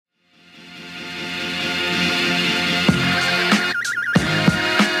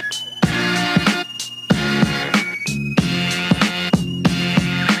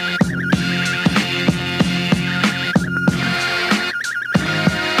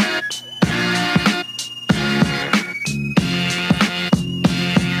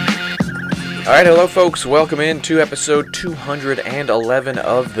All right, hello, folks. Welcome in to episode 211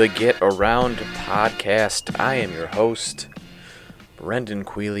 of the Get Around podcast. I am your host, Brendan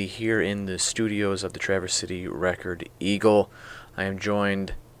Quealy, here in the studios of the Traverse City Record Eagle. I am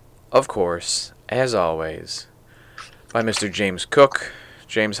joined, of course, as always, by Mr. James Cook.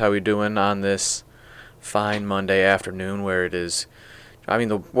 James, how are we doing on this fine Monday afternoon where it is,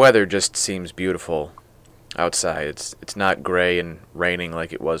 the weather just seems beautiful outside. It's not gray and raining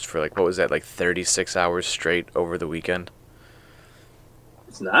like it was for 36 hours straight over the weekend.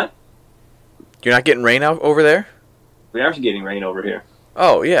 It's not? You're not getting rain out over there? We are getting rain over here.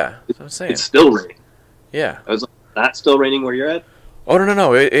 Oh, yeah. That's what I'm saying. It's still raining. Yeah. It's not still raining where you're at? Oh,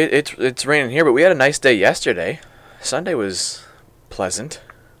 no. It's raining here, but we had a nice day yesterday. Sunday was pleasant.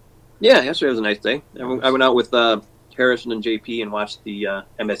 Yeah, yesterday was a nice day. I went out with Harrison and JP and watched the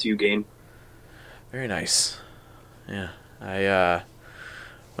MSU game. Very nice. Yeah.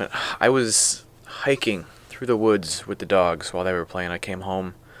 I was hiking through the woods with the dogs while they were playing. I came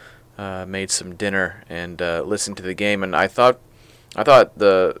home, made some dinner, and listened to the game. And I thought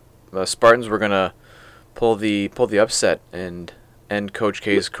the Spartans were gonna pull the upset and end Coach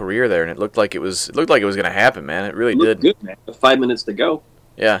K's career there, and it looked like it was gonna happen, man. It really did. Good, man. 5 minutes to go.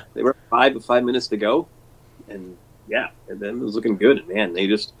 Yeah. They were 5 minutes to go, and yeah, and then it was looking good. And man, they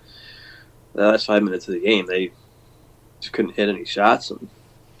just the last 5 minutes of the game, they just couldn't hit any shots. And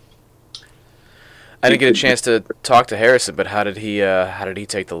I didn't get a chance to talk to Harrison, but how did he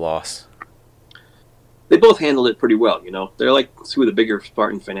take the loss? They both handled it pretty well. You know, they're like two of the bigger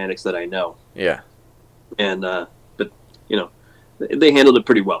Spartan fanatics that I know. Yeah. And but you know, they handled it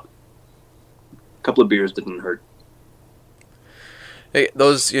pretty well. A couple of beers didn't hurt. Hey,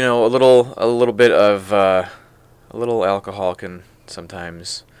 those, a little bit of a little alcohol can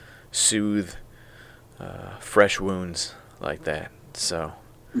sometimes soothe fresh wounds like that. So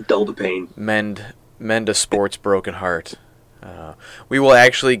dull the pain. Mend a sport's broken heart. We will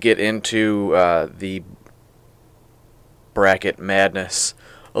actually get into the bracket madness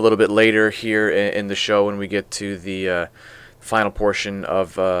a little bit later here in the show when we get to the final portion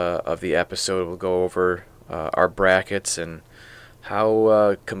of the episode. We'll go over our brackets and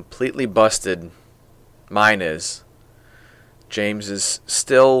how completely busted mine is. James is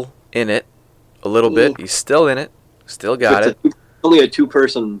still in it a little bit. He's still in it. Still got it. Only a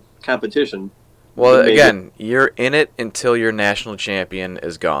two-person competition. Well, again, you're in it until your national champion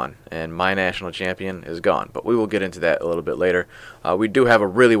is gone, and my national champion is gone. But we will get into that a little bit later. We do have a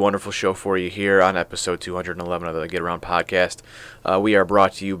really wonderful show for you here on episode 211 of the Get Around podcast. We are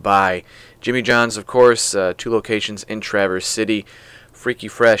brought to you by Jimmy John's, of course, 2 locations in Traverse City. Freaky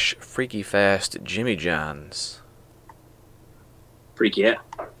fresh, freaky fast Jimmy John's. Freak, yeah.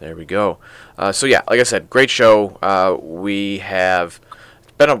 There we go. So, yeah, like I said, great show. We have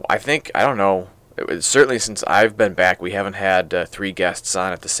been, certainly since I've been back, we haven't had 3 guests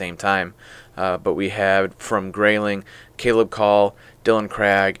on at the same time. But we had from Grayling, Caleb Caul, Dylan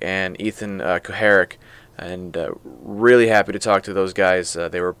Cragg, and Ethan Kucharek. And really happy to talk to those guys.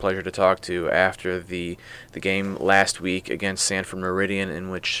 They were a pleasure to talk to after the game last week against Sanford Meridian,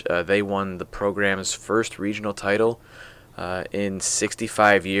 in which they won the program's first regional title in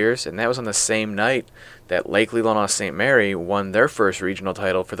 65 years, and that was on the same night that Lake Leelanau St. Mary won their first regional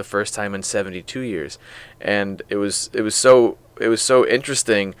title for the first time in 72 years. And it was so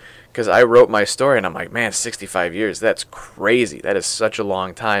interesting because I wrote my story and I'm like, man, 65 years, that's crazy. That is such a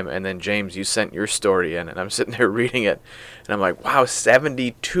long time. And then James, you sent your story in, and I'm sitting there reading it, and I'm like, wow,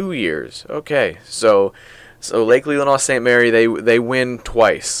 72 years. Okay, so Lake Leelanau St. Mary, they win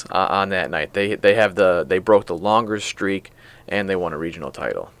twice on that night. They broke the longer streak, and they won a regional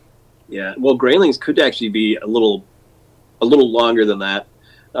title. Yeah, well, Grayling's could actually be a little longer than that,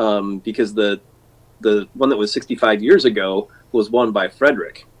 because the one that was 65 years ago was won by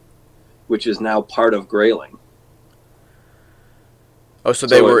Frederick, which is now part of Grayling. Oh, so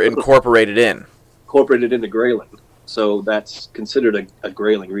they were incorporated into Grayling. So that's considered a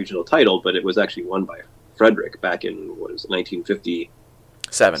Grayling regional title, but it was actually won by Frederick back in,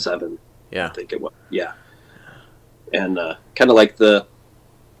 1957? Yeah. I think it was. Yeah. And kind of like the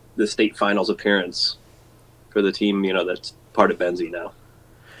state finals appearance for the team, that's part of Benzie now.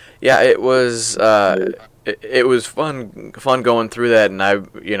 Yeah, it was it was fun going through that, and I'm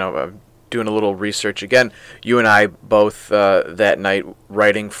doing a little research again. You and I both that night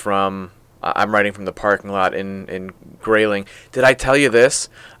writing from the parking lot in Grayling. Did I tell you this?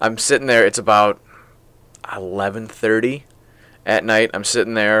 I'm sitting there. It's about 11:30 at night. I'm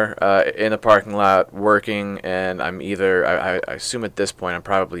sitting there in the parking lot working, and I'm either I assume at this point I'm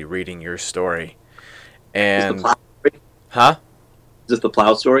probably reading your story. And Is this the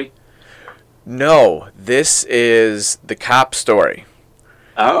plow story? No, this is the cop story.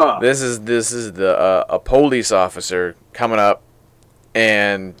 Ah. This is the a police officer coming up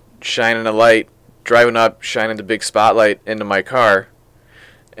and shining a light, driving up, shining the big spotlight into my car,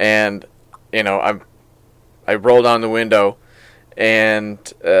 and I roll down the window, and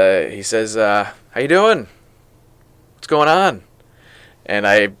he says, "How you doing? What's going on?" And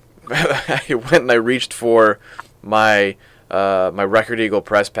I I went and I reached for my my Record Eagle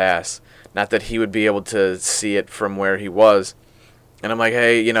press pass. Not that he would be able to see it from where he was. And I'm like,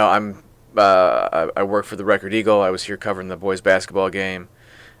 hey, I work for the Record Eagle. I was here covering the boys basketball game,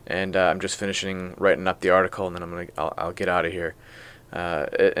 and I'm just finishing writing up the article, and then I'll get out of here.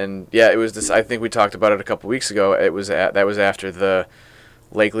 And yeah, it was this. I think we talked about it a couple weeks ago. That was after the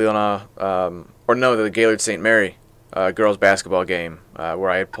Lake Leelanau, the Gaylord St. Mary girls basketball game, where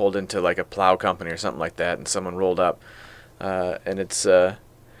I had pulled into like a plow company or something like that, and someone rolled up, and it's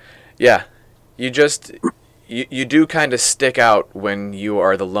yeah, you do kind of stick out when you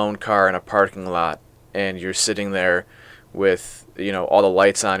are the lone car in a parking lot and you're sitting there with all the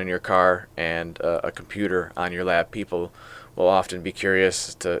lights on in your car and a computer on your lap. People will often be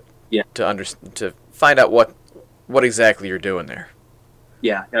curious to find out what exactly you're doing there.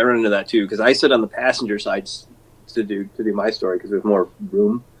 Yeah, I run into that too because I sit on the passenger side to do my story because there's more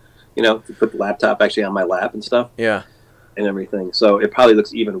room, to put the laptop actually on my lap and stuff. Yeah, and everything. So it probably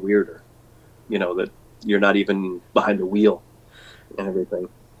looks even weirder, that you're not even behind the wheel and everything.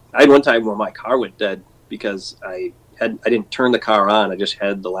 I had one time where my car went dead because I didn't turn the car on. I just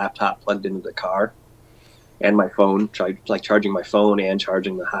had the laptop plugged into the car and my phone, charging my phone and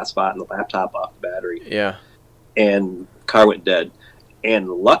charging the hotspot and the laptop off the battery. Yeah. And the car went dead. And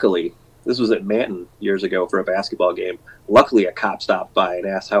luckily, this was at Manton years ago for a basketball game. Luckily, a cop stopped by and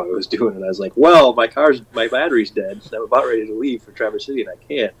asked how I was doing, and I was like, "Well, my battery's dead. I'm about ready to leave for Traverse City, and I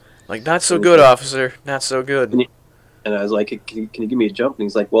can't." Like, not so good, officer. Not so good. And I was like, can you give me a jump? And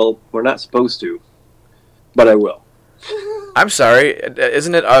he's like, "Well, we're not supposed to, but I will." I'm sorry.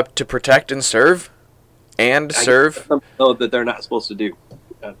 Isn't it up to protect and serve? And serve? I know that they're not supposed to do,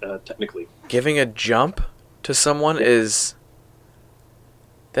 technically. Giving a jump to someone is...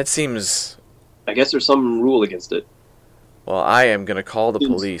 That seems... I guess there's some rule against it. Well, I am going to call the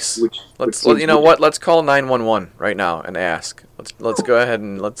police. You know what? Let's call 911 right now and ask. Let's go ahead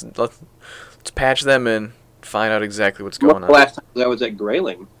and let's patch them in, find out exactly what's going on. The last time I was at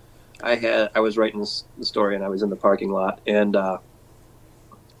Grayling, I was writing the story and I was in the parking lot and I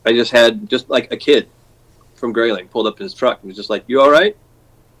just had like a kid from Grayling pulled up in his truck and was just like, "You all right?"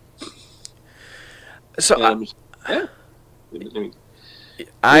 So yeah.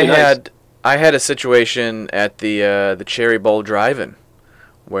 I had a situation at the Cherry Bowl Drive-In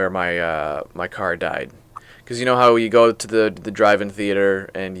where my car died. Because you know how you go to the drive-in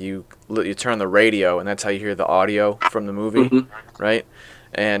theater and you turn on the radio and that's how you hear the audio from the movie, right?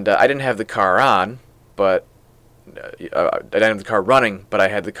 And I didn't have the car on, but I didn't have the car running, but I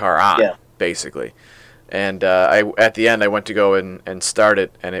had the car on, basically. And at the end I went to go and start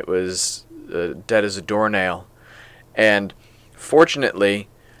it, and it was dead as a doornail. And fortunately,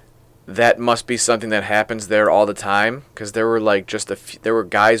 that must be something that happens there all the time, because there were like there were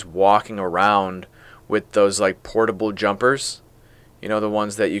guys walking around with those like portable jumpers, the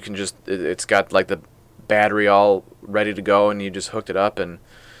ones that you can it's got like the battery all ready to go and you just hooked it up and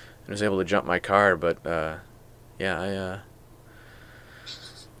I was able to jump my car. But I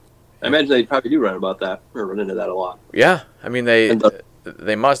imagine they probably do run into that a lot. Yeah, I mean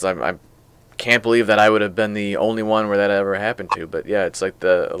they must. I can't believe that I would have been the only one where that ever happened to. But yeah, it's like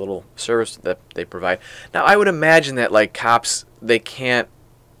a little service that they provide. Now I would imagine that like cops, they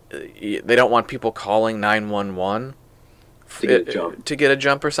don't want people calling 911 to get a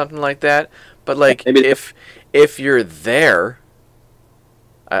jump or something like that. But like if you're there,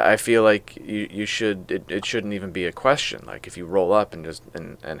 I feel like you should. It shouldn't even be a question. Like if you roll up and just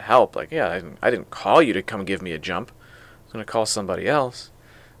and help, like I didn't call you to come give me a jump. I was gonna call somebody else.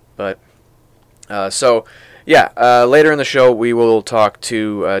 But later in the show we will talk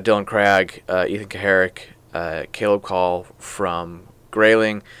to Dylan Cragg, Ethan Kucharek, Caleb Caul from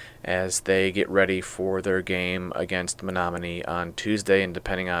Grayling as they get ready for their game against Menominee on Tuesday. And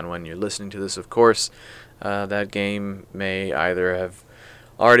depending on when you're listening to this, of course, that game may either have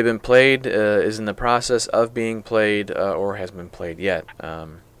already been played, is in the process of being played, or hasn't been played yet. But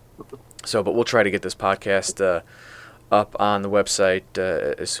we'll try to get this podcast up on the website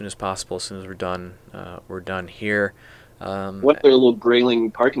as soon as possible. As soon as we're done here. One other little Grayling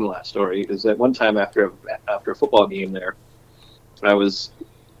parking lot story is that one time after a football game there, I was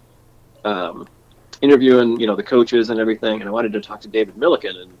interviewing the coaches and everything, and I wanted to talk to David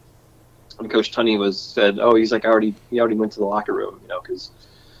Milliken, and And Coach Tunney said, "Oh, he already went to the locker room, because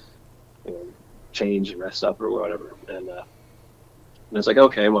change and rest up or whatever." And it's like,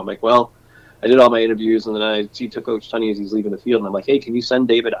 okay. Well, I'm like, well, I did all my interviews, and then I see to Coach Tunney as he's leaving the field, and I'm like, hey, can you send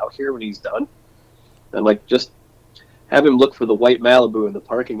David out here when he's done? And I'm like, just have him look for the white Malibu in the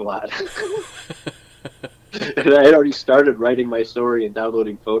parking lot. And I had already started writing my story and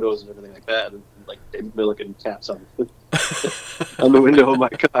downloading photos and everything like that, and like David Milliken caps on on the window of my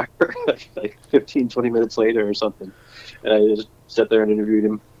car, like 15, 20 minutes later or something. And I just sat there and interviewed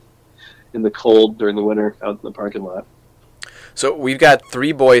him in the cold during the winter out in the parking lot. So we've got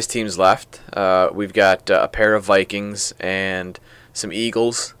 3 boys teams left. We've got a pair of Vikings and some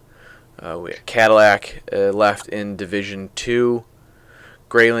Eagles. We have Cadillac left in Division 2,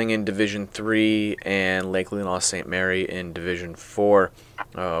 Grayling in Division 3, and Lake Leelanau St. Mary in Division 4.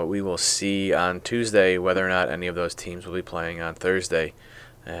 We will see on Tuesday whether or not any of those teams will be playing on Thursday,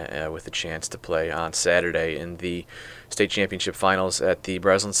 with a chance to play on Saturday in the state championship finals at the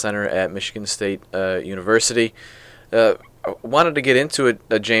Breslin Center at Michigan State University. I wanted to get into it,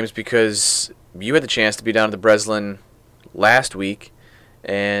 James, because you had the chance to be down at the Breslin last week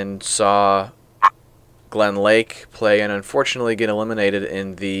and saw Glen Lake play and unfortunately get eliminated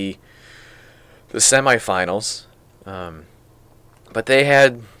in the semifinals. But they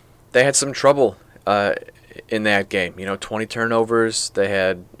had some trouble in that game. 20 turnovers. They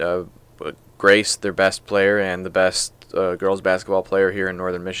had Grace, their best player and the best girls basketball player here in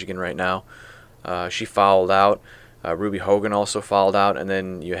northern Michigan right now. She fouled out. Ruby Hogan also fouled out, and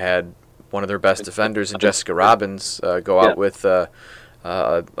then you had one of their best defenders, Jessica Robbins, go out with a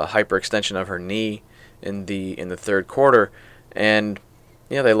hyperextension of her knee in the third quarter, and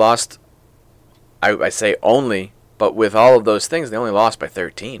they lost. I say only, but with all of those things, they only lost by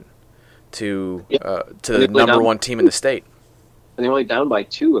 13 to the number one team in the state. And they were only down by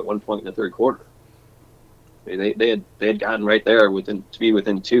 2 at one point in the third quarter. I mean, they had gotten right there within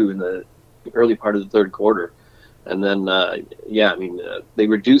 2 in the early part of the third quarter, and then they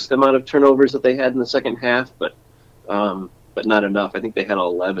reduced the amount of turnovers that they had in the second half, but not enough. I think they had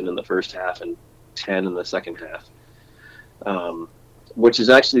 11 in the first half and 10 in the second half, which is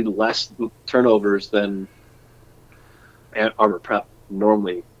actually less turnovers than Arbor Prep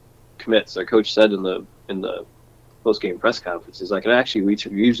normally commits. Our coach said in the post-game press conference, he's like, actually, we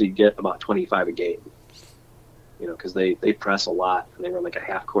usually get about 25 a game, because they press a lot and they run like a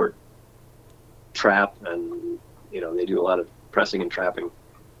half-court trap, and they do a lot of pressing and trapping.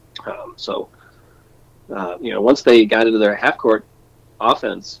 Once they got into their half-court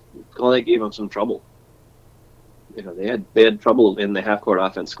offense, Glen Lake gave them some trouble. They had trouble in the half-court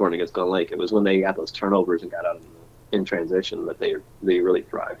offense scoring against Glen Lake. It was when they got those turnovers and got out in transition that they really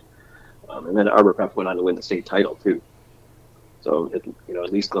thrived. And then Arbor Prep went on to win the state title too. So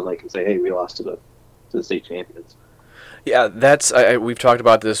at least Glen Lake can say, hey, we lost to the state champions. Yeah, that's we've talked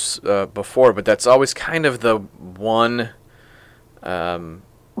about this before, but that's always kind of the one that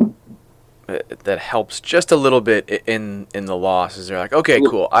helps just a little bit in the losses. They're like, okay,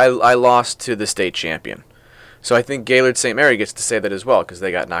 cool, I lost to the state champion. So I think Gaylord St. Mary gets to say that as well because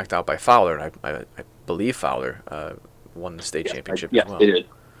they got knocked out by Fowler, and I believe Fowler won the state championship as well. They did.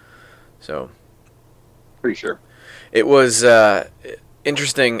 So, pretty sure. It was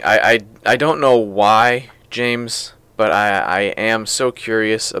interesting. I don't know why, James, but I am so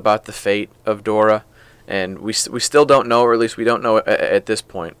curious about the fate of Dora, and we still don't know, or at least we don't know at this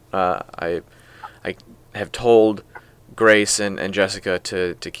point. I have told Grace and Jessica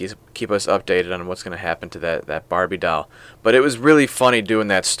to keep us updated on what's going to happen to that Barbie doll. But it was really funny doing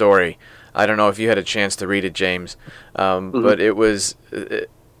that story. I don't know if you had a chance to read it, James, but it was.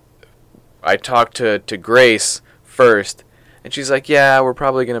 I talked to Grace first, and she's like, "Yeah, we're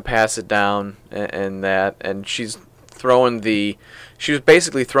probably going to pass it down," and she was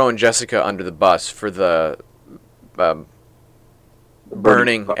basically throwing Jessica under the bus for the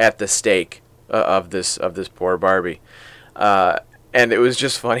burning at the stake of this poor Barbie. And it was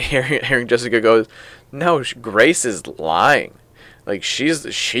just funny hearing Jessica go, "No, Grace is lying. Like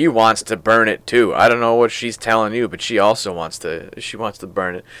she wants to burn it too. I don't know what she's telling you, but she also wants to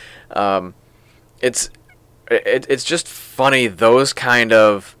burn it." It's just funny, those kind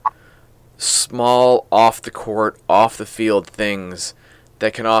of small off the court, off the field things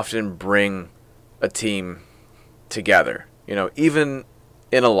that can often bring a team together. Even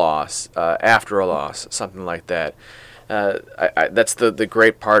in a loss, after a loss, something like that. That's the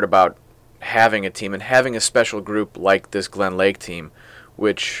great part about having a team and having a special group like this Glen Lake team,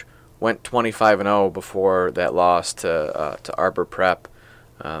 which went 25-0 before that loss to Arbor Prep.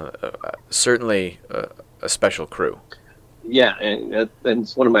 Certainly a special crew. Yeah, and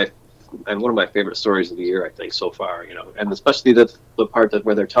it's one of my one of my favorite stories of the year, I think, so far. And especially the part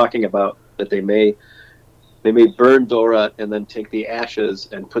where they're talking about that they may burn Dora and then take the ashes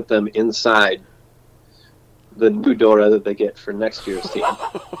and put them inside the new Dora that they get for next year's team.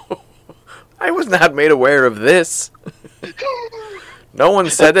 I was not made aware of this. No one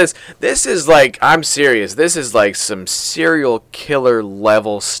said this. This is like, I'm serious, this is like some serial killer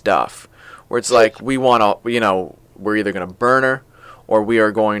level stuff. Where it's like, we want to, we're either going to burn her or we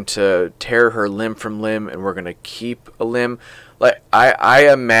are going to tear her limb from limb and we're going to keep a limb. Like,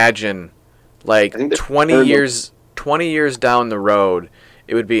 I imagine, like, 20 years down the road,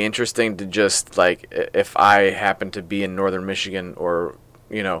 it would be interesting to just, like, if I happen to be in northern Michigan or,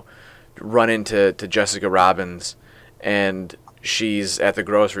 run into Jessica Robbins and she's at the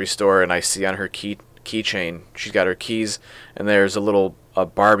grocery store and I see on her keychain, she's got her keys and there's a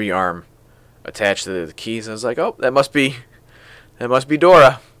Barbie arm attached to the keys. I was like, oh, that must be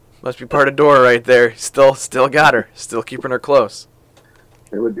Dora. Must be part of Dora right there. Still got her. Still keeping her close.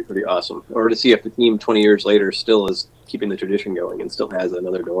 It would be pretty awesome. Or to see if the team 20 years later still is keeping the tradition going and still has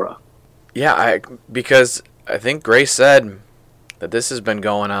another Dora. Yeah, because I think Grace said that this has been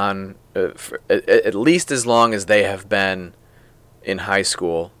going on for at least as long as they have been in high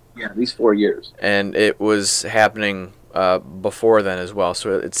school. Yeah, at least 4 years. And it was happening before then as well.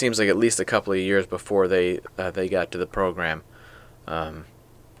 So it seems like at least a couple of years before they got to the program. And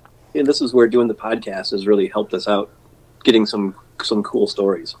this is where doing the podcast has really helped us out, getting some cool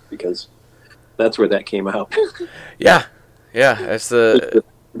stories, because that's where that came out. Yeah, that's the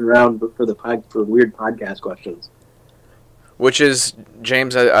around for weird podcast questions. Which is,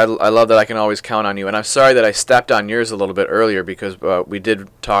 James, I love that I can always count on you. And I'm sorry that I stepped on yours a little bit earlier because we did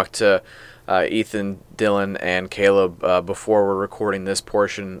talk to Ethan, Dylan, and Caleb before we're recording this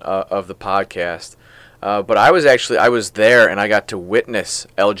portion of the podcast. But I was there and I got to witness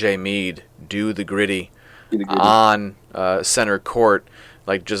LJ Meade do the Griddy on center court,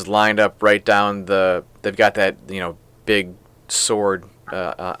 like just lined up right down they've got that, big sword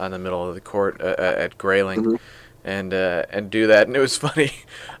on the middle of the court at Grayling. Mm-hmm. And do that, and it was funny.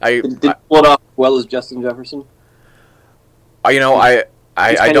 Did pull it off as well as Justin Jefferson? I don't.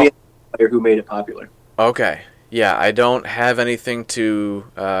 Player who made it popular. Okay, yeah, I don't have anything to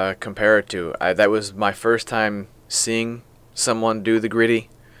compare it to. That was my first time seeing someone do the Griddy,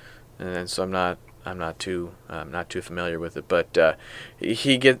 and so I'm not too familiar with it. But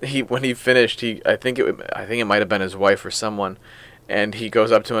when he finished, I think it might have been his wife or someone. And he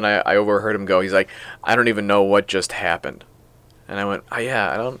goes up to him, and I overheard him go. He's like, "I don't even know what just happened." And I went,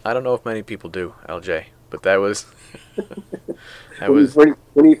 "Yeah, I don't know if many people do, LJ." But that was when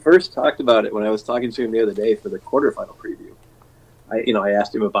he first talked about it. When I was talking to him the other day for the quarterfinal preview, I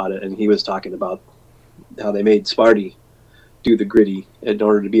asked him about it, and he was talking about how they made Sparty do the Griddy in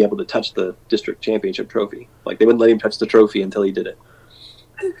order to be able to touch the district championship trophy. Like, they wouldn't let him touch the trophy until he did it.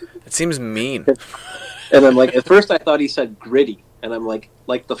 It seems mean. And I'm like, at first I thought he said Griddy. And I'm like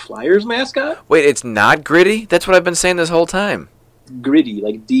the Flyers mascot? Wait, it's not Griddy? That's what I've been saying this whole time. Griddy,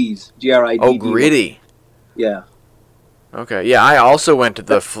 like D's. Griddy. Oh, Griddy. Yeah. Okay, yeah, I also went to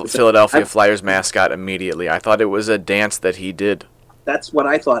the Philadelphia Flyers mascot immediately. I thought it was a dance that he did. That's what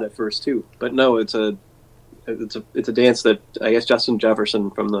I thought at first, too. But no, it's a dance that I guess Justin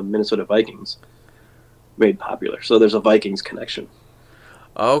Jefferson from the Minnesota Vikings made popular. So there's a Vikings connection.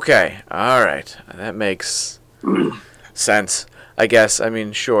 Okay, all right. That makes sense. I guess. I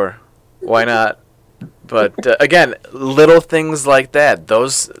mean, sure. Why not? But again, little things like that.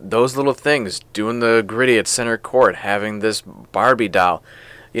 Those little things. Doing the Griddy at center court. Having this Barbie doll.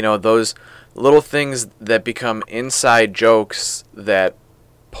 Those little things that become inside jokes that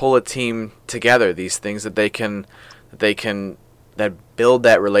pull a team together. These things that that build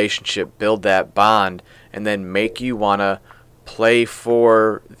that relationship, build that bond, and then make you want to play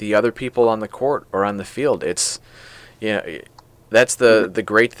for the other people on the court or on the field. It's, that's the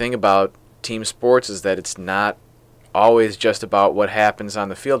great thing about team sports, is that it's not always just about what happens on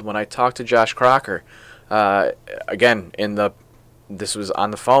the field. When I talked to Josh Crocker, again, this was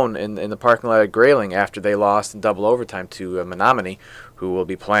on the phone in the parking lot at Grayling after they lost in double overtime to Menominee, who will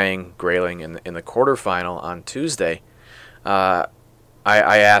be playing Grayling in the quarterfinal on Tuesday. I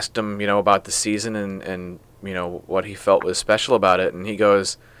asked him, about the season and what he felt was special about it, and he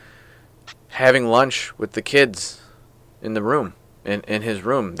goes, having lunch with the kids in the room. In his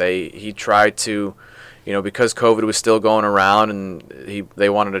room, he tried to, because COVID was still going around, and they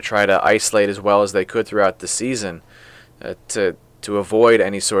wanted to try to isolate as well as they could throughout the season, to avoid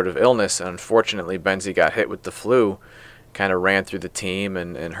any sort of illness. And unfortunately, Benzie got hit with the flu, kind of ran through the team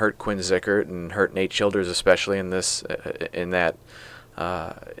and hurt Quinn Zickert and hurt Nate Childers, especially in that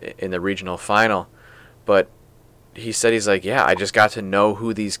in the regional final. But he said, he's like, yeah, I just got to know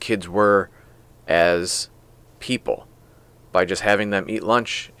who these kids were as people by just having them eat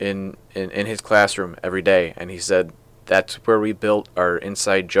lunch in his classroom every day. And he said that's where we built our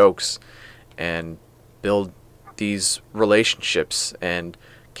inside jokes and build these relationships and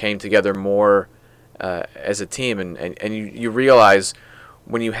came together more as a team. And you realize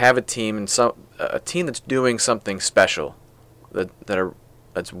when you have a team and a team that's doing something special,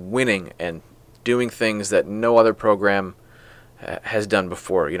 that's winning and doing things that no other program has done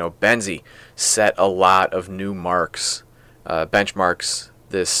before. You know, Benzie set a lot of new marks, benchmarks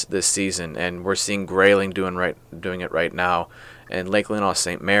this season, and we're seeing Grayling doing it right now, and Lake Leelanau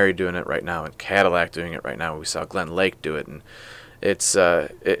St. Mary doing it right now, and Cadillac doing it right now. We saw Glen Lake do it, and it's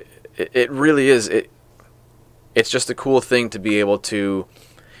it really is it's just a cool thing to be able to,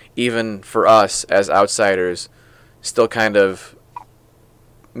 even for us as outsiders, still kind of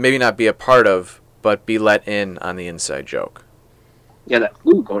maybe not be a part of, but be let in on the inside joke. Yeah, that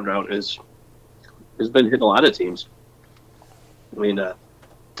flu going around has been hitting a lot of teams. I mean, I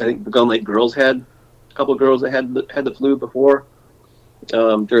think the Glen Lake girls had a couple of girls that had the flu before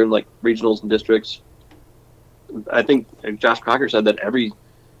during like regionals and districts. I think Josh Crocker said that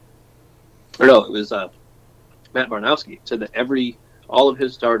Matt Barnowski said that all of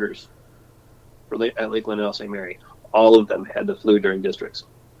his starters at Lake Leelanau St. Mary, all of them had the flu during districts.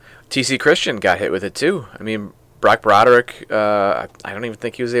 TC Christian got hit with it too. I mean, Brock Broderick, I don't even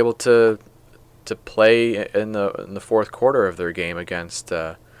think he was able to play in the fourth quarter of their game against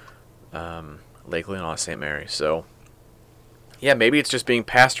Lake Leelanau St. Mary. So, yeah, maybe it's just being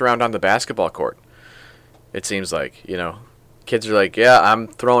passed around on the basketball court. It seems like, you know, kids are like, yeah, I'm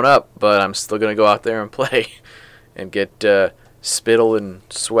throwing up, but I'm still going to go out there and play and get spittle and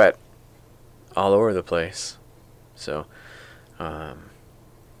sweat all over the place. So, but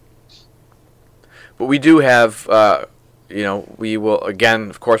we do have, we will, again,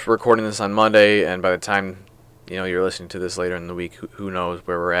 of course, we're recording this on Monday, and by the time, you're listening to this later in the week, who knows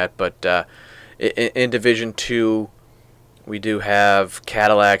where we're at. But in Division II, we do have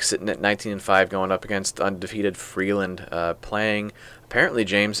Cadillac sitting at 19-5 going up against undefeated Freeland, playing, apparently,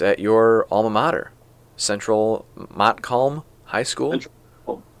 James, at your alma mater, Central Montcalm High School.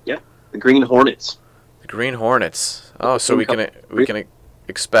 Yeah, the Green Hornets. The Green Hornets. Oh, so we can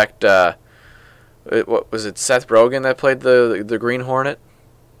expect. What was it? Seth Rogen that played the Green Hornet,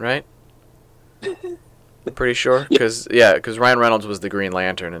 right? Pretty sure, because Ryan Reynolds was the Green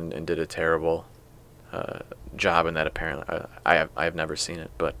Lantern and did a terrible job in that. Apparently, I have never seen it,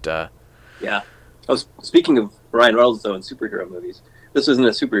 but yeah. Speaking of Ryan Reynolds though in superhero movies, this isn't a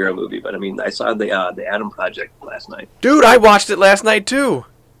superhero movie, but I mean, I saw the Adam Project last night. Dude, I watched it last night too.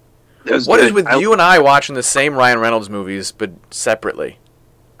 What is with you and I watching the same Ryan Reynolds movies but separately?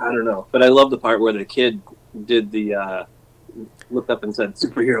 I don't know, but I love the part where the kid did the looked up and said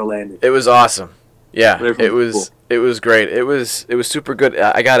superhero landing. It was awesome. Yeah, it was cool. It was great. It was super good.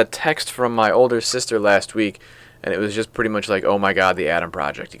 I got a text from my older sister last week, and it was just pretty much like, "Oh my God, the Adam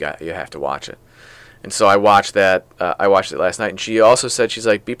Project! You have to watch it." And so I watched that. I watched it last night, and she also said, she's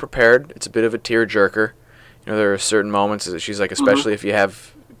like, "Be prepared. It's a bit of a tearjerker. There are certain moments." She's like, especially if you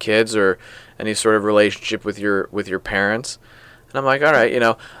have kids or any sort of relationship with your parents. And I'm like, all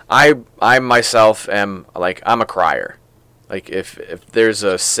right, I myself am like, I'm a crier. Like if there's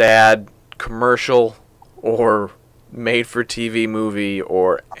a sad commercial or made-for-TV movie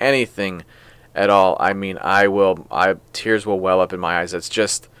or anything at all, I mean, tears will well up in my eyes. It's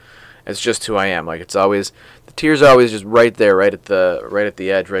just who I am. Like the tears are always just right there, right at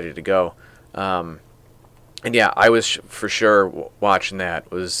the edge, ready to go. And yeah, I was for sure watching that.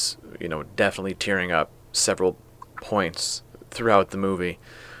 Was definitely tearing up several points throughout the movie.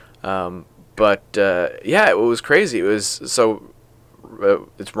 But it was crazy. It was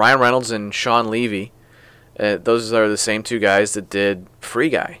it's Ryan Reynolds and Sean Levy. Those are the same two guys that did Free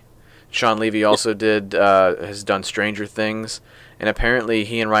Guy. Sean Levy also has done Stranger Things, and apparently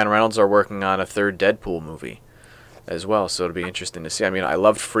he and Ryan Reynolds are working on a third Deadpool movie as well. So it'll be interesting to see. I mean, I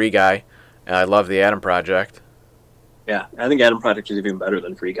loved Free Guy, and I love the Adam Project. Yeah, I think Adam Project is even better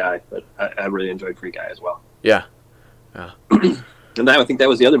than Free Guy, but I really enjoyed Free Guy as well. Yeah. And I think that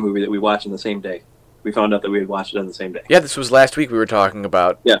was the other movie that we watched on the same day. We found out that we had watched it on the same day. Yeah, this was last week we were talking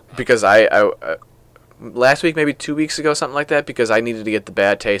about. Yeah. Because I last week, maybe 2 weeks ago, something like that, because I needed to get the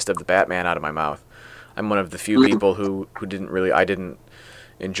bad taste of the Batman out of my mouth. I'm one of the few people who I didn't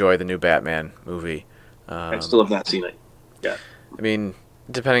enjoy the new Batman movie. I still have not seen it. Yeah. I mean,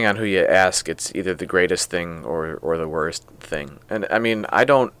 depending on who you ask, it's either the greatest thing or the worst thing. And I mean, I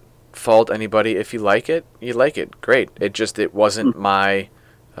don't fault anybody. If you like it, you like it. Great. It wasn't my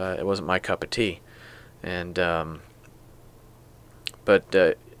cup of tea. And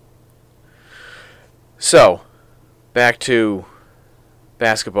so back to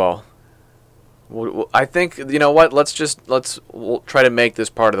basketball. I think, you know what? We'll try to make this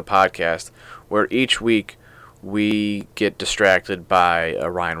part of the podcast where each week we get distracted by a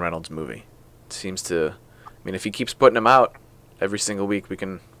Ryan Reynolds movie. It seems to, if he keeps putting them out every single week,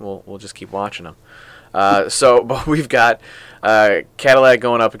 we'll just keep watching them. But we've got Cadillac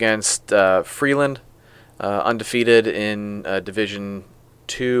going up against Freeland, undefeated in Division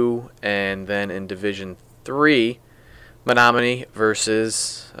 2, and then in Division 3, Menominee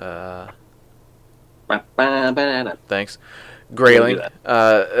versus thanks, Grayling.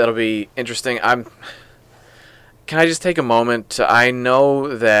 That'll be interesting. Can I just take a moment I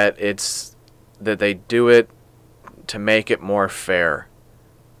know that they do it to make it more fair,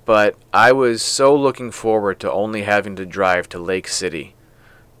 but I was so looking forward to only having to drive to Lake City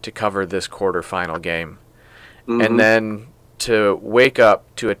to cover this quarterfinal game. Mm-hmm. And then to wake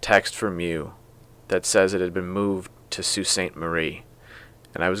up to a text from you that says it had been moved to Sault Ste. Marie,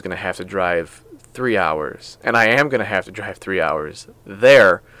 and I was going to have to drive 3 hours, and I am going to have to drive 3 hours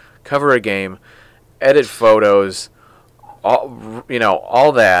there, cover a game, edit photos,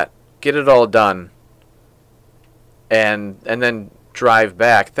 all that, get it all done, and then drive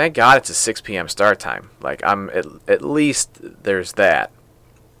back. Thank God it's a 6 p.m. start time. Like, I'm at least there's that.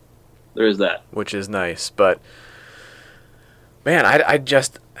 There is that, which is nice. But man, I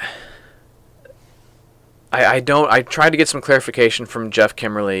tried to get some clarification from Jeff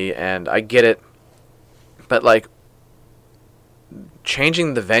Kimmerly, and I get it. But like,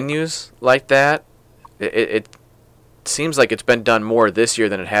 changing the venues like that, it seems like it's been done more this year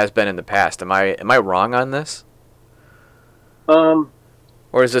than it has been in the past. Am I wrong on this? Or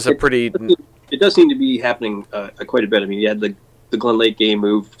is this a pretty? It does seem to be happening quite a bit. I mean, you had the Glen Lake game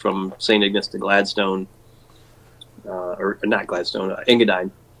moved from St. Ignace to Gladstone, or not Gladstone, Engadine,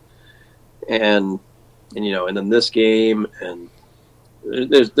 and then this game, and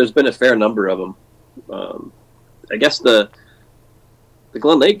there's been a fair number of them. I guess the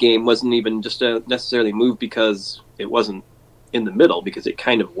Glen Lake game wasn't even just necessarily moved because it wasn't in the middle, because it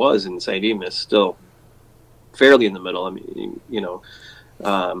kind of was in St. Ignace, still fairly in the middle. I mean,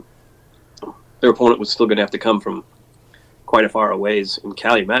 their opponent was still going to have to come from quite a far ways in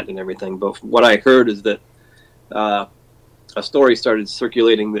Calumet and everything. But what I heard is that a story started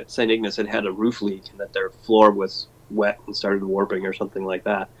circulating that St. Ignace had a roof leak and that their floor was wet and started warping or something like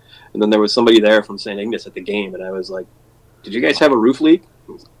that. And then there was somebody there from St. Ignace at the game, and I was like, "Did you guys have a roof leak?"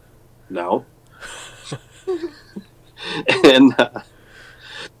 No. And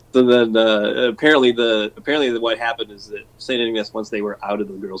so then apparently what happened is that St. Ignace, once they were out of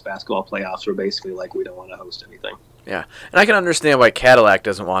the girls' basketball playoffs, were basically like, "We don't want to host anything." Yeah, and I can understand why Cadillac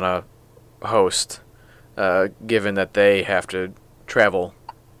doesn't want to host, given that they have to travel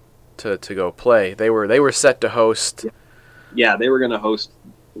to go play. They were set to host. Yeah, they were going to host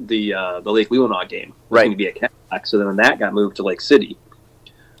the Lake Leelanau game. It was going to be at Cadillac, so then that got moved to Lake City,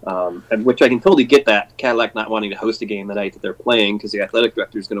 and which I can totally get that Cadillac not wanting to host a game the night that they're playing, because the athletic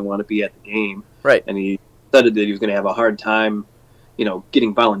director is going to want to be at the game. Right. And he said that he was going to have a hard time,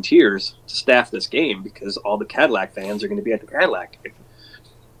 getting volunteers to staff this game because all the Cadillac fans are going to be at the Cadillac game.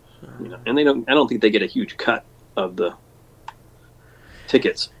 And I don't think they get a huge cut of the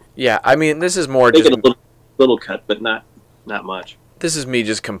tickets. Yeah, I mean, this is more they get a little cut, but not much. This is me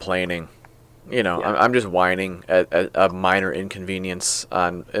just complaining. I'm just whining at a minor inconvenience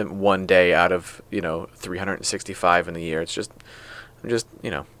on one day out of 365 in the year. It's just,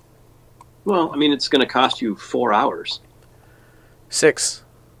 Well, I mean, it's going to cost you 4 hours. 6.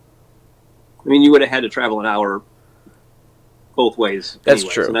 I mean, you would have had to travel an hour both ways. That's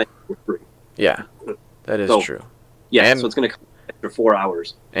anyways, true. And that's free. Yeah, that is true. Yeah, and, so it's going to cost extra 4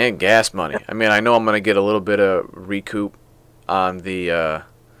 hours. And gas money. I mean, I know I'm going to get a little bit of recoup on the...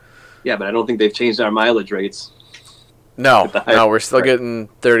 Yeah, but I don't think they've changed our mileage rates. No, we're still getting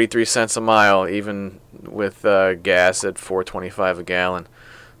 33 cents a mile, even with gas at $4.25 a gallon.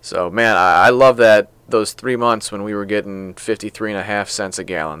 So, man, I love that those 3 months when we were getting 53.5 cents a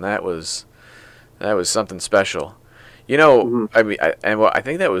gallon. That was something special. Mm-hmm. I mean, I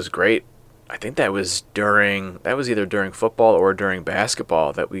think that was great. I think that was either during football or during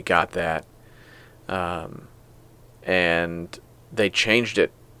basketball that we got that, and they changed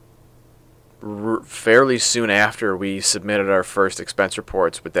it fairly soon after we submitted our first expense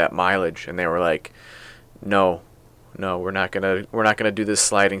reports with that mileage, and they were like, "No, we're not gonna do this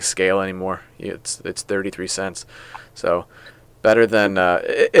sliding scale anymore. It's 33 cents." So Better than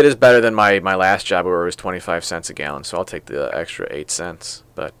it is better than my last job where it was 25 cents a gallon. So I'll take the extra 8 cents.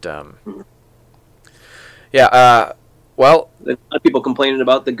 But yeah, well, A lot of people complaining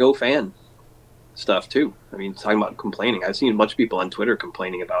about the Go Fan stuff too. I mean, talking about complaining, I've seen a bunch of people on Twitter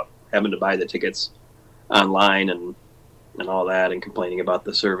complaining about having to buy the tickets online and all that, and complaining about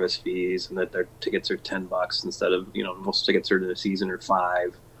the service fees and that their tickets are $10 instead of, most tickets are to the season are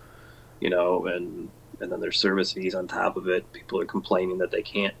 $5, and then there's service fees on top of it. People are complaining that they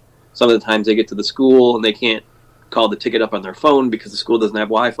can't. Some of the times they get to the school and they can't call the ticket up on their phone because the school doesn't have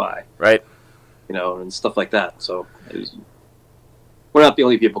Wi-Fi. right. And stuff like that. So we're not the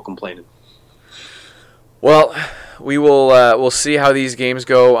only people complaining. Well, we'll see how these games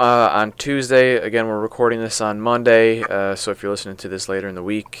go on Tuesday. Again, we're recording this on Monday, so if you're listening to this later in the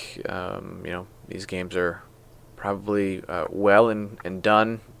week, these games are probably well and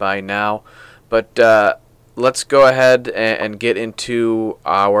done by now. But let's go ahead and get into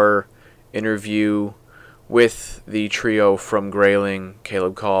our interview with the trio from Grayling: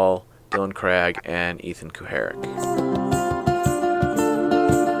 Caleb Caul, Dylan Cragg, and Ethan Kucharek.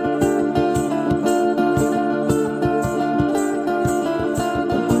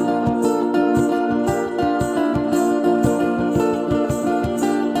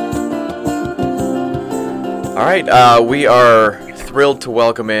 All right, we are thrilled to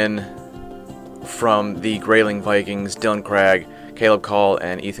welcome in from the Grayling Vikings, Dylan Cragg, Caleb Caul,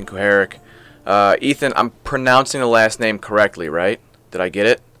 and Ethan Kucharek. Ethan, I'm pronouncing the last name correctly, right? Did I get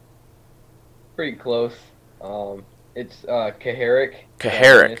it? Pretty close. It's Kucharek.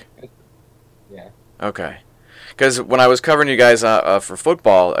 Kucharek. Yeah. Okay. Because when I was covering you guys for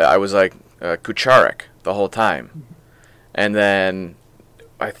football, I was like Kucharek the whole time. And then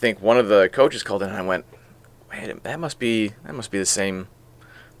I think one of the coaches called in and I went, wait, that must be the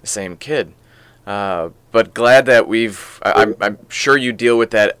same kid. But glad that I'm sure you deal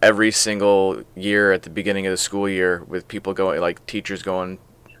with that every single year at the beginning of the school year with people going, like teachers going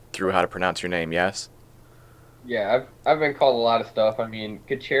through how to pronounce your name. Yes. Yeah, I've been called a lot of stuff. I mean,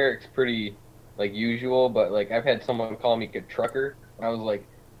 Kucharek's pretty usual, but I've had someone call me Kutrucker, and I was like,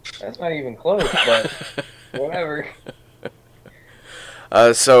 that's not even close, but whatever.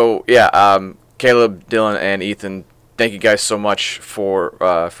 So yeah, Caleb, Dylan, and Ethan, thank you guys so much for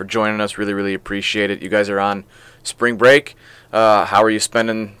joining us. Really, really appreciate it. You guys are on spring break. How are you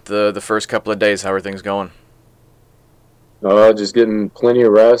spending the first couple of days? How are things going? Just getting plenty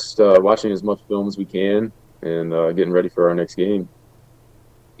of rest, watching as much film as we can, and getting ready for our next game.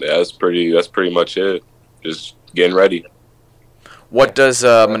 Yeah, that's pretty much it. Just getting ready. What does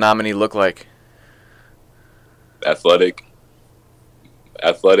Menominee look like? Athletic,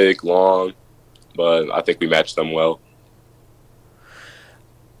 long, but I think we matched them well.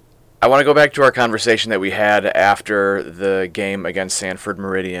 I want to go back to our conversation that we had after the game against Sanford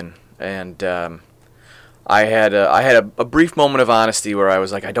Meridian, and I had a brief moment of honesty where I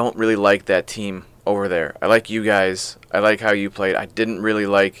was like, I don't really like that team over there. I like you guys. I like how you played. I didn't really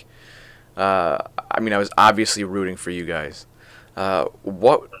like. I was obviously rooting for you guys.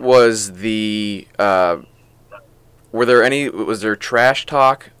 What was the? Was there trash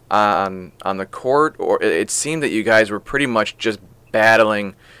talk on the court, or it seemed that you guys were pretty much just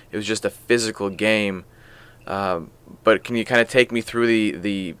battling? It was just a physical game. But can you kind of take me through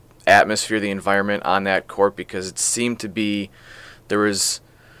the atmosphere, the environment on that court? Because it seemed to be it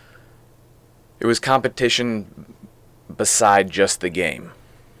was competition beside just the game.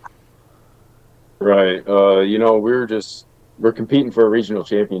 Right. We're competing for a regional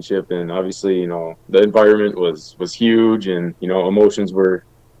championship, and obviously, the environment was huge, and emotions were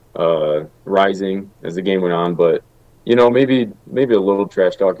rising as the game went on. But maybe a little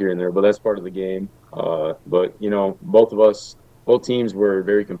trash talk here and there, but that's part of the game. But both teams were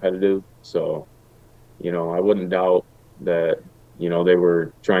very competitive, so I wouldn't doubt that they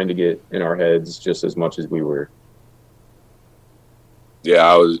were trying to get in our heads just as much as we were. Yeah,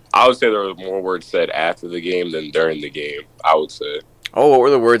 I would say there were more words said after the game than during the game, I would say. Oh, what were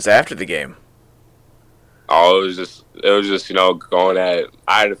the words after the game? Oh, it was just going at.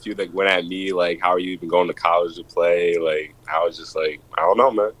 I had a few that went at me like, "How are you even going to college to play?" Like, I was just like, "I don't know,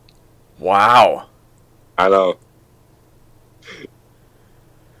 man." Wow. I know.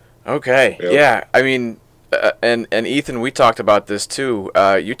 Okay. Yep. Yeah. I mean, and Ethan, we talked about this too.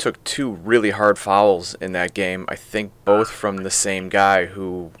 You took 2 really hard fouls in that game. I think both from the same guy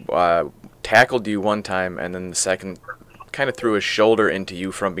who tackled you one time, and then the second kind of threw his shoulder into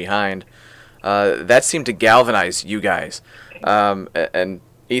you from behind. That seemed to galvanize you guys. And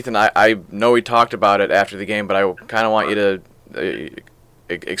Ethan, I know we talked about it after the game, but I kind of want you to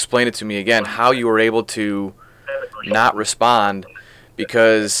explain it to me again, how you were able to not respond,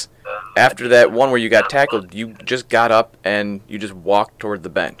 because after that one where you got tackled, you just got up and you just walked toward the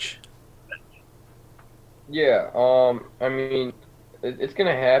bench. Yeah, I mean, it's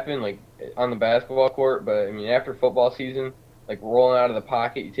gonna happen like on the basketball court, but I mean after football season, like rolling out of the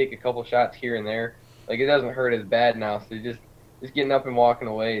pocket, you take a couple shots here and there. Like it doesn't hurt as bad now. So just getting up and walking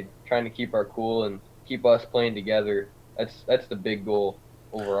away, trying to keep our cool and keep us playing together. That's the big goal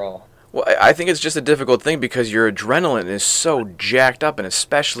overall. Well, I think it's just a difficult thing because your adrenaline is so jacked up, and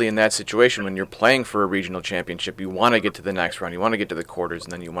especially in that situation when you're playing for a regional championship, you want to get to the next round, you want to get to the quarters,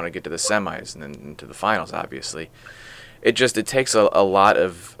 and then you want to get to the semis, and then to the finals, obviously. It takes a lot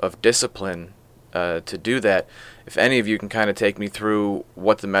of discipline to do that. If any of you can kind of take me through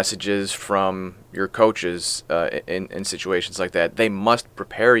what the message is from your coaches in situations like that, they must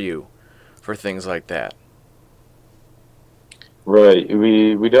prepare you for things like that. Right.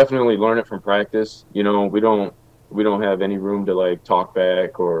 We definitely learn it from practice. We don't have any room to like talk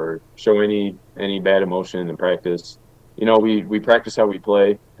back or show any bad emotion in practice. We practice how we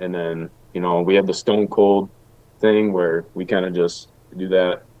play, and then we have the stone cold thing where we kind of just do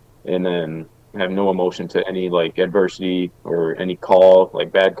that and then have no emotion to any like adversity or any call,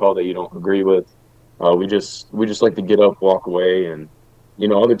 like bad call that you don't agree with. We just like to get up, walk away, and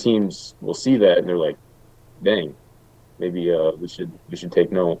other teams will see that and they're like, dang, maybe we should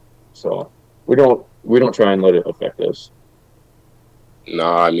take note. So we don't try and let it affect us. No,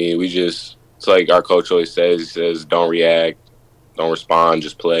 I mean it's like our coach always says. He says, "Don't react, don't respond,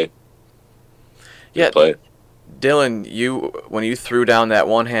 just play." Yeah, play. Dylan, when you threw down that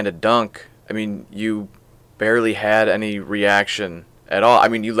one-handed dunk, I mean, you barely had any reaction at all. I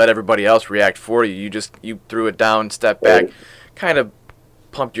mean, you let everybody else react for you. You threw it down, stepped back, kind of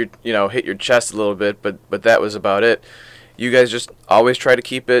pumped your hit your chest a little bit, but that was about it. You guys just always try to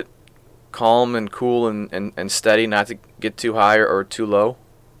keep it calm and cool and steady, not to get too high or too low.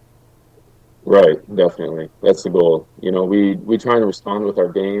 Right, definitely. That's the goal. We try to respond with our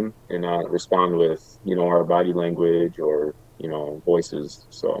game and not respond with, our body language or, voices.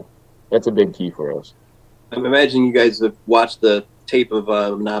 So that's a big key for us. I'm imagining you guys have watched the tape of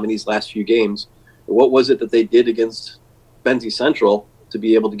Menominee's last few games. What was it that they did against Benzie Central to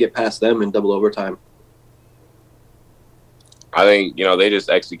be able to get past them in double overtime? I think, they just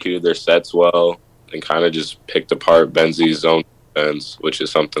executed their sets well and kind of just picked apart Benzie's zone defense, which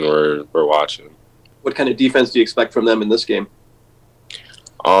is something we're watching. What kind of defense do you expect from them in this game?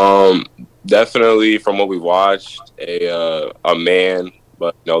 Definitely from what we watched, a man,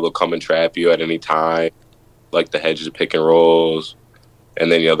 but they'll come and trap you at any time, like the hedges pick and rolls, and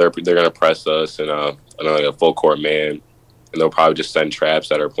then they're gonna press us in a full court man, and they'll probably just send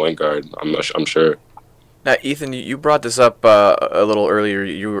traps at our point guard. I'm sure. Now, Ethan, you brought this up a little earlier.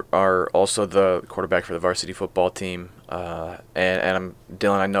 You are also the quarterback for the varsity football team, and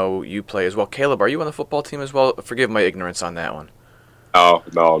Dylan, I know you play as well. Caleb, are you on the football team as well? Forgive my ignorance on that one. Oh,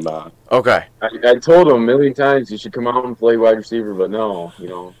 no, I'm not. Okay. I told him a million times you should come out and play wide receiver, but no,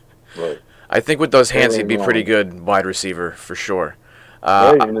 But I think with those hands, he'd be pretty good wide receiver for sure.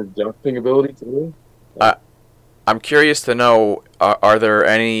 And his jumping ability too. I'm curious to know: are there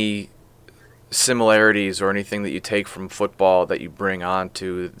any similarities or anything that you take from football that you bring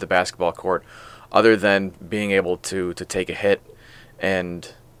onto the basketball court, other than being able to take a hit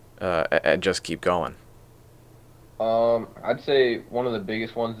and just keep going? I'd say one of the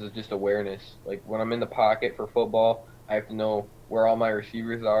biggest ones is just awareness. Like when I'm in the pocket for football, I have to know where all my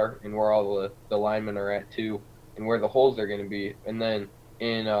receivers are and where all the linemen are at too, and where the holes are going to be. And then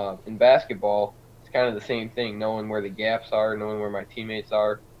in basketball, it's kind of the same thing, knowing where the gaps are, knowing where my teammates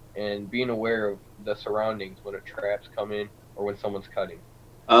are, and being aware of the surroundings when a trap's come in or when someone's cutting.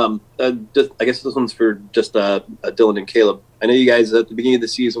 I guess this one's for just Dylan and Caleb. I know you guys at the beginning of the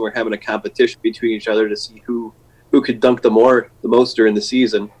season were having a competition between each other to see who could dunk the most during the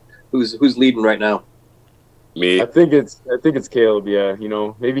season. Who's leading right now? Me. I think it's Caleb. Yeah,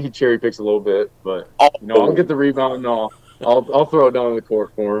 maybe he cherry picks a little bit, but I'll get the rebound and I'll throw it down the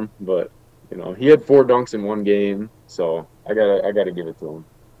court for him. But he had 4 dunks in one game, so I gotta give it to him.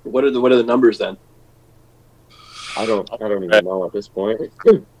 What are the numbers then? I don't even know at this point.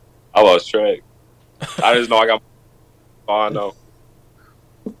 I lost track. I just know I got. Oh, I know.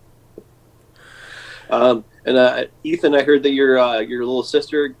 And Ethan, I heard that your little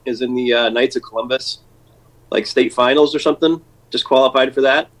sister is in the Knights of Columbus, like state finals or something. Just qualified for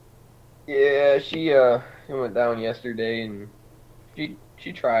that. Yeah, she went down yesterday and she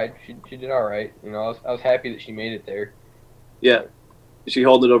tried. She did all right. I was happy that she made it there. Yeah. Is she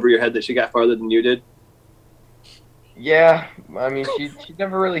holding it over your head that she got farther than you did? Yeah, I mean she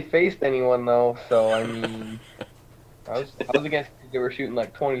never really faced anyone though, so I mean I was against they were shooting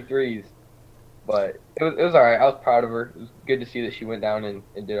like 23s, but it was all right. I was proud of her. It was good to see that she went down and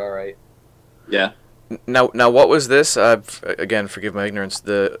did all right. Yeah. Now, what was this? Again, forgive my ignorance.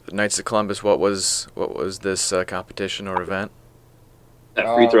 The Knights of Columbus. What was this competition or event?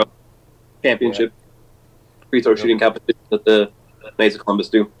 That free throw championship, free throw shooting competition that the Knights of Columbus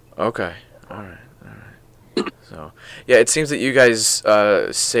do. Okay, all right. So, yeah, it seems that you guys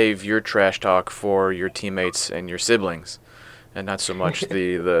save your trash talk for your teammates and your siblings, and not so much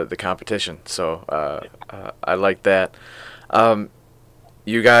the competition. So I like that.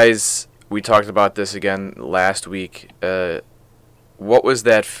 You guys, we talked about this again last week. What was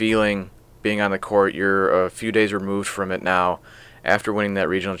that feeling being on the court? You're a few days removed from it now, after winning that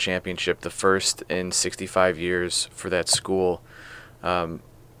regional championship, the first in 65 years for that school.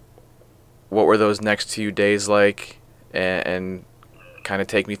 What were those next few days like, and kind of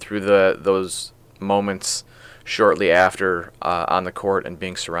take me through those moments shortly after on the court and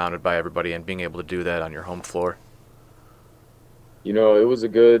being surrounded by everybody and being able to do that on your home floor? You know, it was a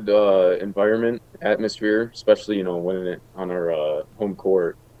good environment, atmosphere, especially, you know, winning it on our home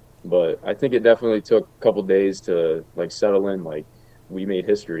court. But I think it definitely took a couple days to, like, settle in. Like, we made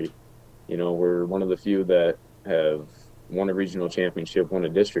history. You know, we're one of the few that have won a regional championship, won a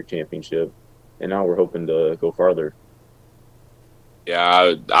district championship, and now we're hoping to go farther.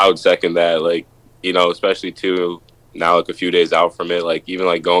 Yeah, I would second that. Like, you know, especially too now, like a few days out from it, like even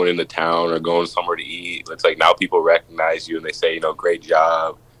like going into town or going somewhere to eat, it's like now people recognize you and they say, you know, great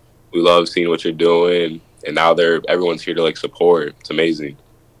job. We love seeing what you're doing, and now everyone's here to like support. It's amazing.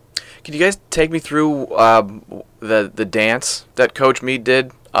 Can you guys take me through the dance that Coach Meade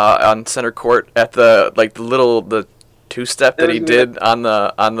did on center court at the two-step that he did on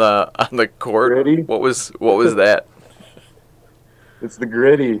the court? Griddy? What was that? It's the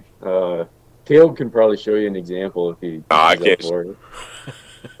Griddy. Caleb can probably show you an example if he. I can't. For it.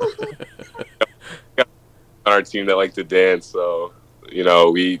 On our team that like to dance, so you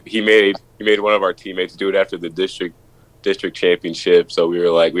know he made one of our teammates do it after the district championship. So we were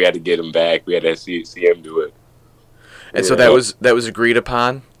like, we had to get him back. We had to see him do it. And so that was agreed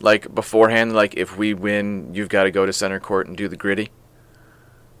upon, like beforehand. Like if we win, you've got to go to center court and do the Griddy.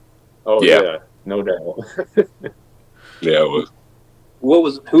 Oh yeah, no doubt. Yeah, it was.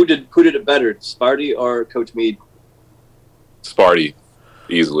 Who did it better, Sparty or Coach Meade? Sparty,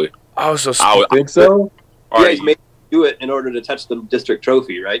 easily. Oh, so I think so. You guys made him do it in order to touch the district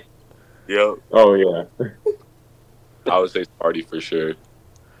trophy, right? Yeah. Oh yeah. I would say Sparty for sure.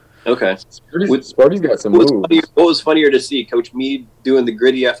 Okay. Sparty's got some moves. What was funnier to see, Coach Meade doing the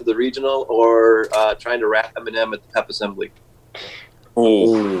Griddy after the regional, or trying to rap Eminem at the pep assembly?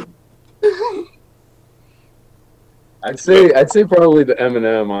 Oh. I'd say probably the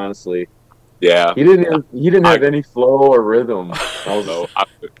Eminem, honestly. Yeah. He didn't have any flow or rhythm. I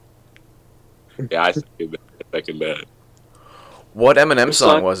second that. What Eminem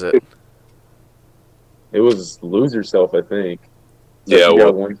song was it? It was "Lose Yourself," I think. Yeah, you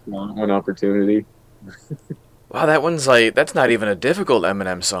got one opportunity. Wow, that's not even a difficult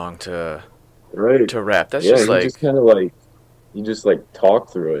Eminem song to rap. That's he just kind of like he just like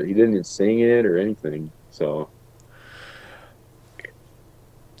talked through it. He didn't even sing it or anything. So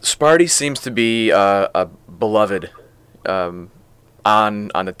Sparty seems to be a beloved on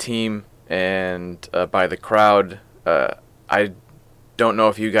the team and by the crowd. I don't know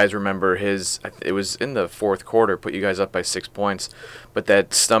if you guys remember it was in the fourth quarter, put you guys up by 6 points, but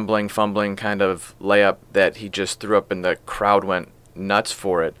that stumbling, fumbling kind of layup that he just threw up and the crowd went nuts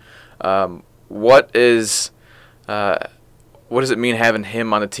for it. What does it mean having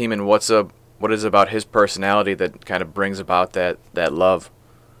him on the team, and what is it about his personality that kind of brings about that love?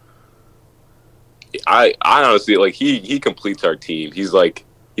 I honestly, like, he completes our team. He's like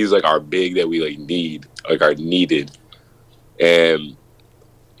our big that we like need, like our needed. And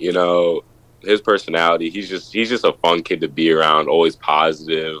you know, his personality, he's just a fun kid to be around, always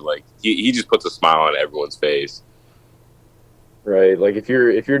positive. Like he just puts a smile on everyone's face. Right. Like if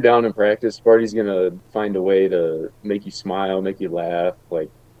you're down in practice, Sparty's gonna find a way to make you smile, make you laugh.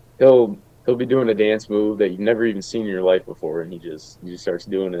 Like he'll be doing a dance move that you've never even seen in your life before, and he just starts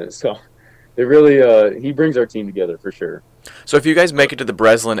doing it. So it really he brings our team together for sure. So if you guys make it to the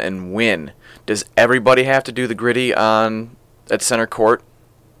Breslin and win, does everybody have to do the Griddy at center court?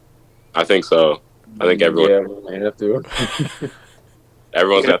 I think so. I think everyone. Yeah, we might have to.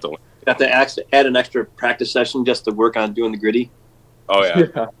 Everyone's got to win. Got to add an extra practice session just to work on doing the Griddy. Oh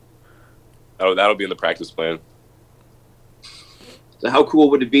yeah. That'll be in the practice plan. So how cool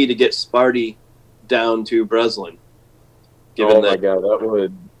would it be to get Sparty down to Breslin? My God,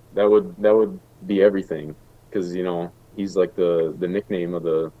 that would be everything. Because you know he's like the nickname of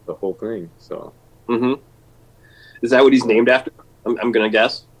the whole thing. So. Mm-hmm. Is that what he's named after? I'm gonna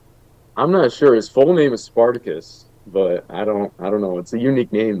guess. I'm not sure. His full name is Spartacus, but I don't know. It's a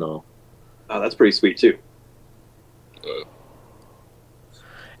unique name though. Oh, that's pretty sweet too.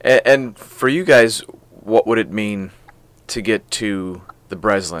 And for you guys, what would it mean to get to the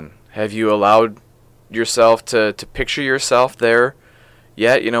Breslin? Have you allowed yourself to picture yourself there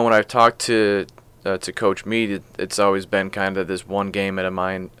yet? You know, when I've talked to Coach Mead, it's always been kind of this one game at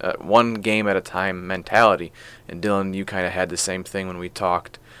a time mentality. And Dylan, you kind of had the same thing when we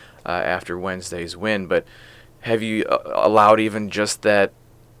talked after Wednesday's win. But have you allowed even just that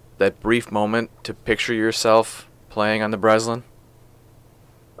brief moment to picture yourself playing on the Breslin?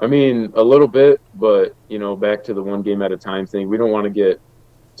 I mean, a little bit, but you know, back to the one game at a time thing. We don't want to get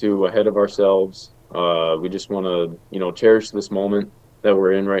too ahead of ourselves. We just want to, you know, cherish this moment that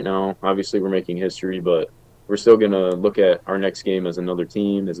we're in right now. Obviously, we're making history, but we're still gonna look at our next game as another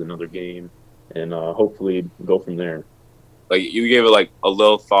team, as another game, and hopefully go from there. Like, you gave it like a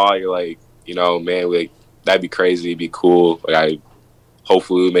little thought. You're like, you know, man, like that'd be crazy, it'd be cool. Like,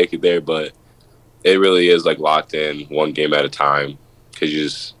 hopefully we make it there, but it really is like locked in, one game at a time.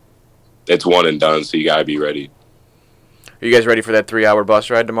 Because it's one and done, so you got to be ready. Are you guys ready for that 3-hour bus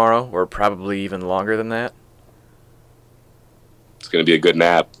ride tomorrow, or probably even longer than that? It's going to be a good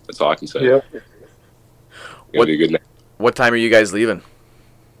nap. That's all I can say. Yeah. Be a good nap. What time are you guys leaving?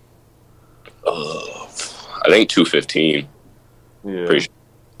 I think 2:15. Yeah. Pretty sure.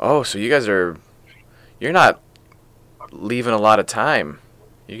 Oh, so you're not leaving a lot of time.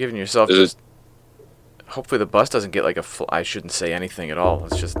 You're giving yourself just... Hopefully the bus doesn't get like I shouldn't say anything at all.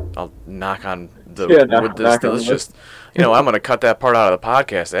 It's just I'll knock on the wood. It's just, you know, I'm going to cut that part out of the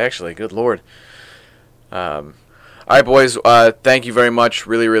podcast, actually. Good Lord. All right, boys. Thank you very much.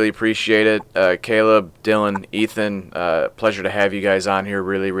 Really, really appreciate it. Caleb, Dylan, Ethan, pleasure to have you guys on here.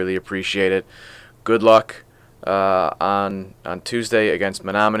 Really, really appreciate it. Good luck on Tuesday against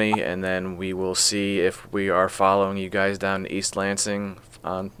Menominee, and then we will see if we are following you guys down to East Lansing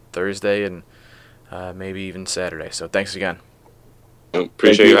on Thursday and maybe even Saturday. So thanks again.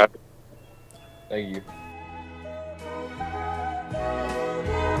 Appreciate you. Thank you.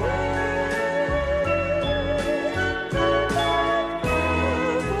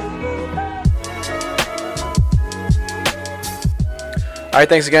 All right,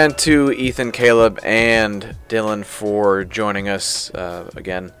 thanks again to Ethan, Caleb, and Dylan for joining us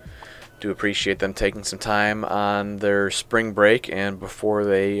again. Do appreciate them taking some time on their spring break and before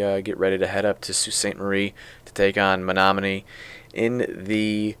they get ready to head up to Sault Ste. Marie to take on Menominee in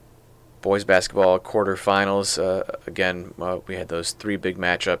the boys basketball quarterfinals. Again, we had those 3 big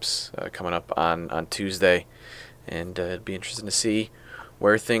matchups coming up on Tuesday, and it'd be interesting to see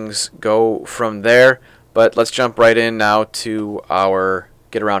where things go from there. But let's jump right in now to our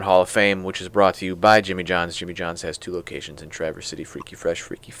Get Around Hall of Fame, which is brought to you by Jimmy John's. Jimmy John's has 2 locations in Traverse City. Freaky fresh,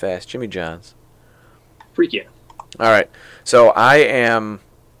 freaky fast. Jimmy John's. Freaky. All right. So I'm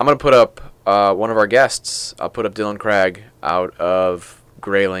going to put up one of our guests. I'll put up Dylan Cragg out of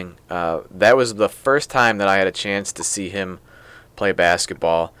Grayling. That was the first time that I had a chance to see him play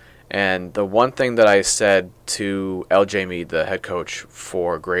basketball. And the one thing that I said to LJ Mead, the head coach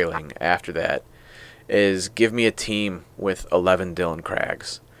for Grayling, after that, is give me a team with 11 Dylan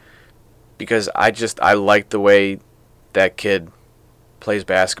Craggs, because I like the way that kid plays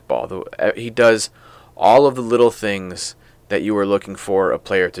basketball. He does all of the little things that you were looking for a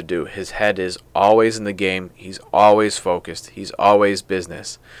player to do. His head is always in the game. He's always focused. He's always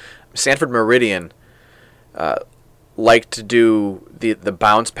business. Sanford Meridian liked to do the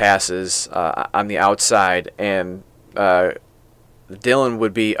bounce passes on the outside, and Dylan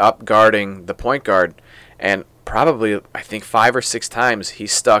would be up guarding the point guard, and probably, I think 5 or 6 times he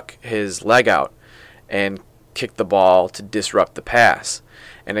stuck his leg out and kicked the ball to disrupt the pass.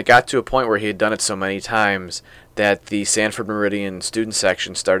 And it got to a point where he had done it so many times that the Sanford Meridian student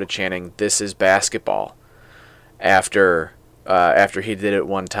section started chanting, "This is basketball," after he did it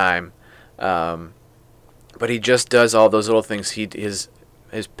one time. But he just does all those little things. His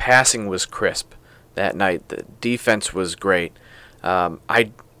passing was crisp that night. The defense was great.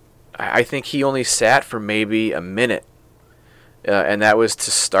 I think he only sat for maybe a minute, and that was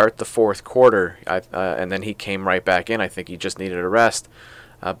to start the 4th quarter. And then he came right back in. I think he just needed a rest.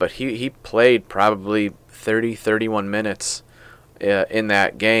 But he played probably 30, 31 minutes in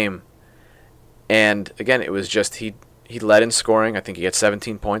that game. And again, it was just he led in scoring. I think he had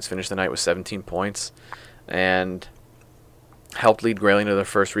 17 points, finished the night with 17 points, and helped lead Grayling to their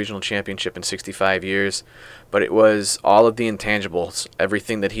first regional championship in 65 years. But it was all of the intangibles,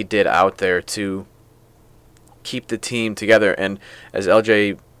 everything that he did out there to keep the team together. And as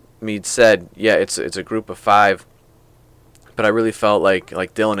LJ Mead said, yeah, it's a group of 5, but I really felt like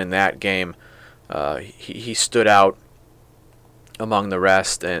Dylan in that game, he stood out among the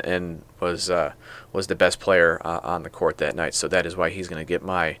rest and was the best player on the court that night. So that is why he's going to get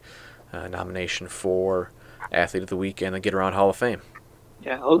my nomination for Athlete of the Week and the Get Around Hall of Fame.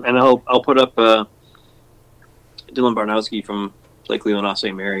 Yeah, I'll put up Dylan Barnowski from Lake Leelanau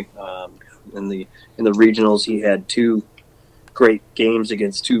St. Mary. In the regionals, he had 2 great games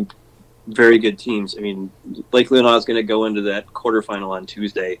against 2 very good teams. I mean, Lake Leelanau is going to go into that quarterfinal on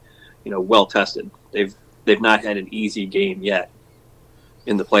Tuesday, well tested. They've not had an easy game yet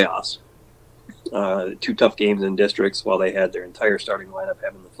in the playoffs. 2 tough games in districts while they had their entire starting lineup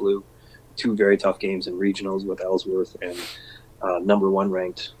having the flu. 2 very tough games in regionals with Ellsworth and number 1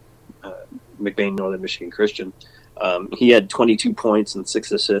 ranked McBain Northern Michigan Christian. He had 22 points and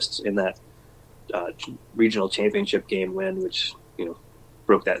 6 assists in that regional championship game win, which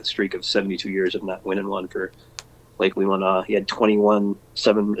broke that streak of 72 years of not winning one for Lake Leelanau. He had 21,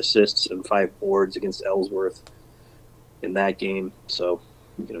 7 assists and 5 boards against Ellsworth in that game. So,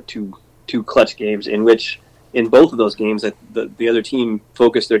 2 clutch games in which, in both of those games, that the other team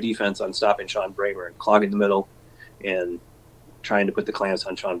focused their defense on stopping Sean Bramer and clogging the middle and trying to put the clamps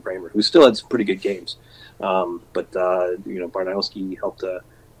on Sean Bramer, who still had some pretty good games. But Barnowski helped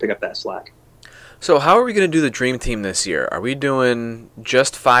pick up that slack. So how are we going to do the Dream Team this year? Are we doing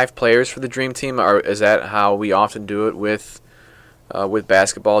just 5 players for the Dream Team, or is that how we often do it with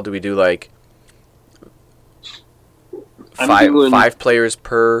basketball? Do we do like 5 players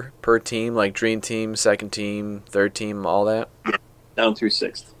per team, like Dream Team, second team, third team, all that? Down through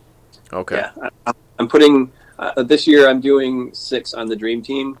 6th. Okay. Yeah, I'm putting this year. I'm doing 6 on the Dream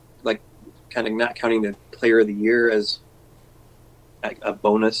Team, like kind of not counting the Player of the Year as a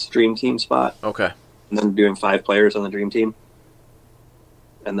bonus Dream Team spot. Okay. And then doing 5 players on the Dream Team.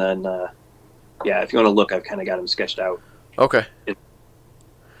 And then, if you want to look, I've kind of got them sketched out. Okay.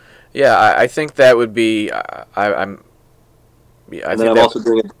 Yeah, I think that would be. I'm also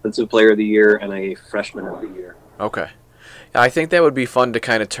doing a defensive Player of the Year and a Freshman of the Year. Okay. I think that would be fun to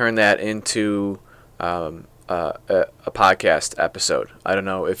kind of turn that into a podcast episode. I don't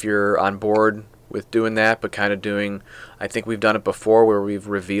know if you're on board with doing that, but kind of doing, I think we've done it before where we've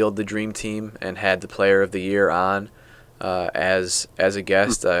revealed the Dream Team and had the Player of the Year on as a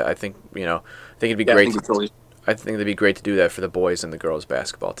guest. I think it'd be great. I think it'd be great to do that for the boys and the girls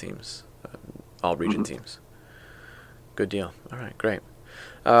basketball teams, all region teams. Good deal. All right, great.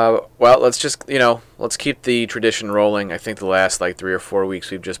 Well, let's just let's keep the tradition rolling. I think the last 3 or 4 weeks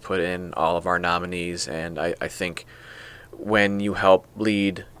we've just put in all of our nominees, and I think when you help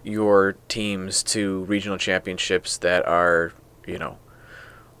lead your teams to regional championships that are,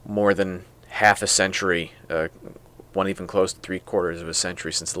 more than half a century, one even close to 3/4 of a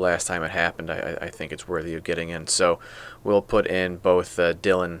century since the last time it happened, I think it's worthy of getting in. So we'll put in both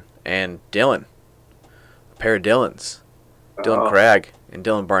Dylan and Dylan, a pair of Dylans, Dylan Cragg and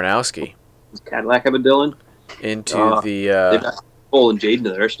Dylan Barnowski. Does Cadillac have a Dylan? Into they've got Caul and Jaden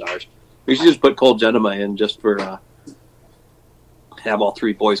to their stars. We should just put Cole Genema in just for have all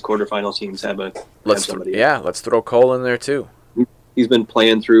 3 boys quarterfinal teams have somebody. Let's throw Caul in there too. He's been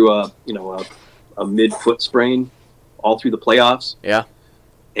playing through a mid-foot sprain all through the playoffs. Yeah.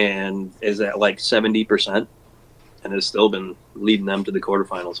 And is at 70% and has still been leading them to the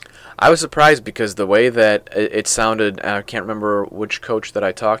quarterfinals. I was surprised because the way that it sounded, I can't remember which coach that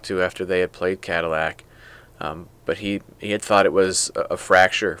I talked to after they had played Cadillac, but he had thought it was a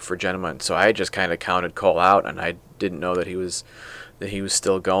fracture for Genema, so I just kind of counted Caul out, and I didn't know that he was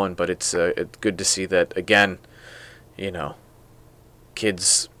still going. But it's good to see that again,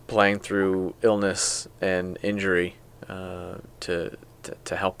 kids playing through illness and injury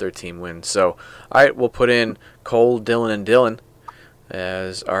to help their team win. So, all right, we'll put in Caul, Dylan, and Dylan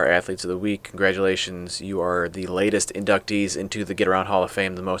as our Athletes of the Week. Congratulations, you are the latest inductees into the Get Around Hall of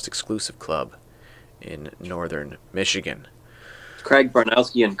Fame, the most exclusive club in northern Michigan. Cragg,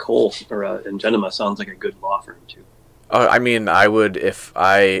 Barnowski, and Caul, and Genema sounds like a good law firm, too. I mean, I would, if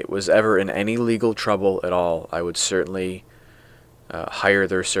I was ever in any legal trouble at all, I would certainly hire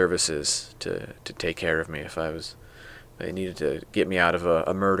their services to take care of me if they needed to get me out of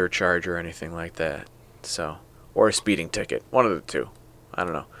a murder charge or anything like that. So, or a speeding ticket, one of the two. I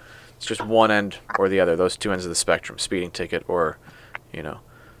don't know. It's just one end or the other. Those 2 ends of the spectrum: speeding ticket or,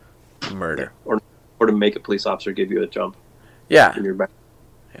 murder. Or to make a police officer give you a jump. Yeah. In your back.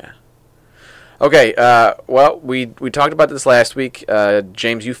 Yeah. Okay. Well, we talked about this last week.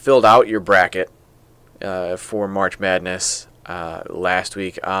 James, you filled out your bracket for March Madness last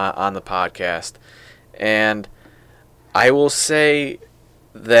week on the podcast, And I will say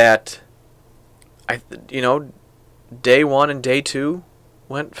that day 1 and day 2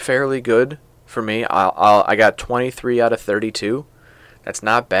 went fairly good for me. I got 23 out of 32. That's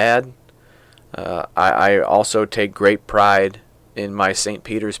not bad. I also take great pride in my St.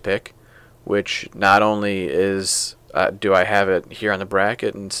 Peter's pick, which not only is do I have it here on the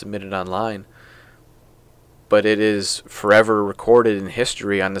bracket and submitted online, but it is forever recorded in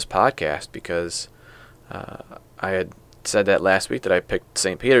history on this podcast because I had said that last week that I picked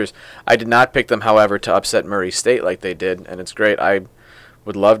St. Peter's. I did not pick them, however, to upset Murray State like they did, and it's great. I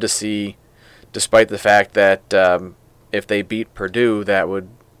would love to see, despite the fact that if they beat Purdue, that would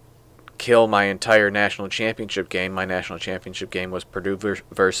kill my entire national championship game. My national championship game was Purdue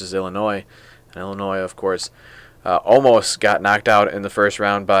versus Illinois, and Illinois, of course, almost got knocked out in the first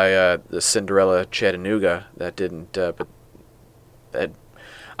round by the Cinderella Chattanooga. That didn't, but that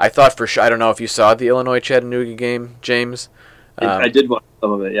I thought for sure. I don't know if you saw the Illinois Chattanooga game, James. I did watch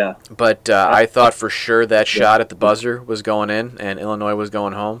some of it, yeah. But I thought for sure that shot at the buzzer was going in, and Illinois was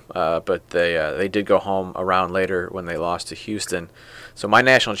going home. But they did go home a round later when they lost to Houston. So my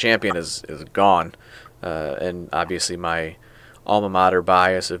national champion is gone, and obviously my alma mater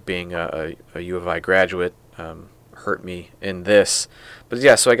bias of being a U of I graduate hurt me in this. But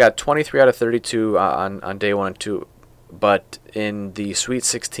yeah, so I got 23 out of 32 on day 1 and 2. But in the Sweet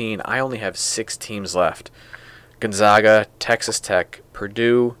 16, I only have 6 teams left. Gonzaga, Texas Tech,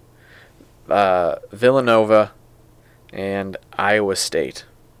 Purdue, Villanova, and Iowa State.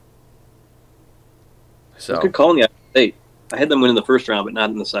 So Good calling the Iowa State. I had them win in the first round, but not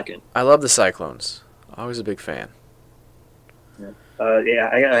in the second. I love the Cyclones. Always a big fan.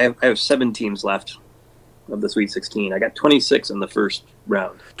 I have 7 teams left of the Sweet 16. I got 26 in the first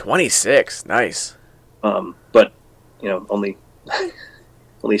round. 26, nice. But only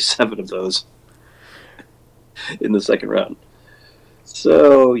 7 of those in the second round.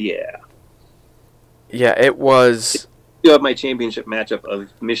 So yeah, it was. You have my championship matchup of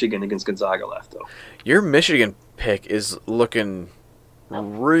Michigan against Gonzaga left, though. Your Michigan pick is looking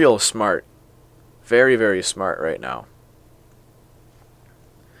real smart, very, very smart right now.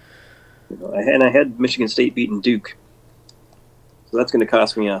 And I had Michigan State beating Duke, so that's going to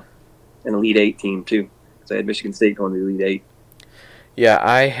cost me an Elite 8 team too. Because I had Michigan State going to the Elite 8. Yeah,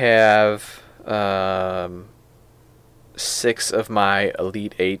 I have 6 of my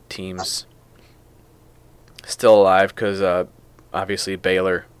Elite 8 teams still alive because obviously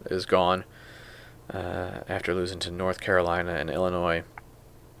Baylor is gone after losing to North Carolina and Illinois.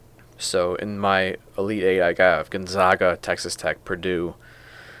 So in my Elite 8, I got Gonzaga, Texas Tech, Purdue,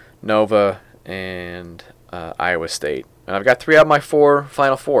 Nova, and Iowa State. And I've got 3 out of my 4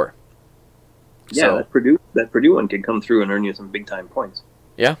 Final Four. Yeah, So, that Purdue one could come through and earn you some big-time points.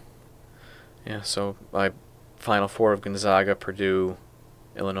 yeah, so my Final Four of Gonzaga, Purdue,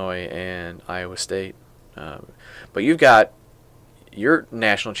 Illinois, and Iowa State. But you've got your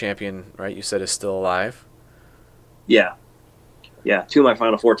national champion, right? You said is still alive. Yeah. 2 of my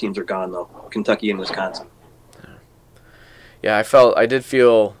Final Four teams are gone, though. Kentucky and Wisconsin. Yeah, I did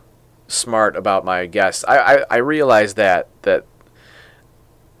feel smart about my guess. I realized that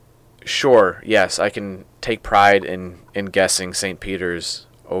sure, yes, I can take pride in guessing St. Peter's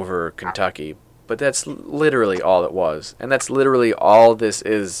over Kentucky, but that's literally all it was. And that's literally all this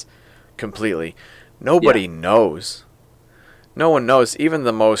is completely. Nobody knows. No one knows. Even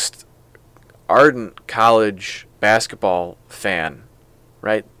the most ardent college basketball fan,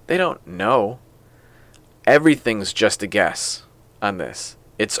 right? They don't know. Everything's just a guess on this.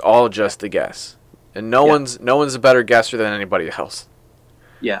 It's all just a guess. And no one's a better guesser than anybody else.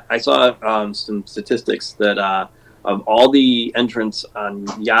 Yeah, I saw some statistics that of all the entrants on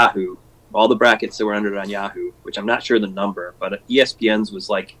Yahoo, all the brackets that were entered on Yahoo, which I'm not sure the number, but ESPN's was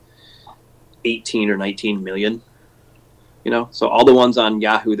like 18 or 19 million. So all the ones on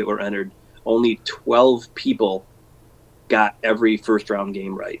Yahoo that were entered, only 12 people got every first round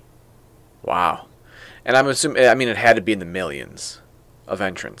game right. Wow. And I'm assuming, it had to be in the millions of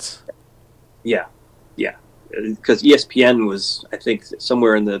entrants. Yeah. Because ESPN was, I think,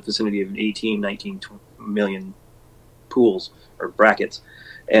 somewhere in the vicinity of 18, 19 million pools or brackets.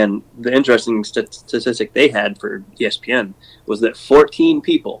 And the interesting statistic they had for ESPN was that 14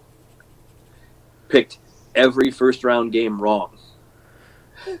 people picked every first round game wrong.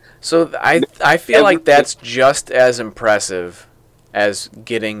 So I feel like that's just as impressive as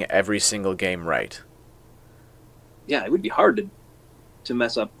getting every single game right. Yeah, it would be hard to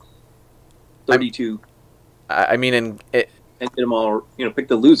mess up 32 and get them all, pick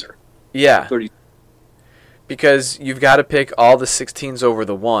the loser. Yeah. 30. Because you've got to pick all the 16s over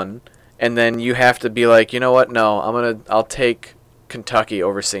the 1, and then you have to be like, you know what? No, I'll take Kentucky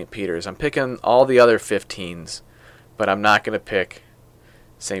over St. Peter's. I'm picking all the other 15s, but I'm not gonna pick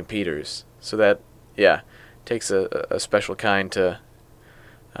St. Peter's. So that, yeah, takes a special kind to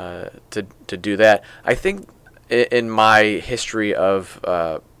do that. I think in my history of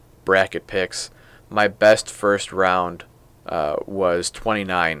bracket picks, my best first round was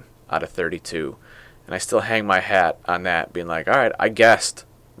 29 out of 32, and I still hang my hat on that, being like, all right, I guessed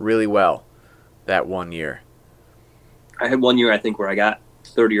really well that one year. I had one year, I think, where I got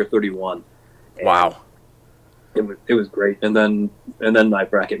 30 or 31. Wow. It was great, and then my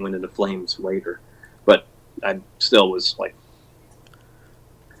bracket went into flames later, but I still was like,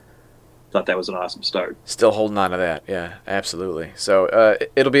 thought that was an awesome start. Still holding on to that, yeah, absolutely. So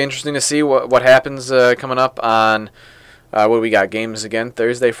it'll be interesting to see what happens coming up on what do we got, games again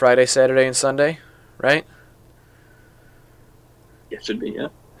Thursday, Friday, Saturday, and Sunday, right? It should be, yeah.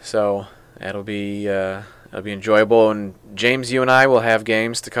 So that'll be enjoyable, and James, you and I will have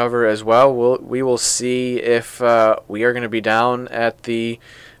games to cover as well. We will see if we are going to be down at the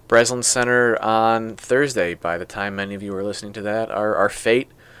Breslin Center on Thursday. By the time many of you are listening to that, our fate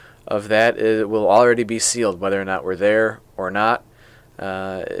of that will already be sealed, whether or not we're there or not.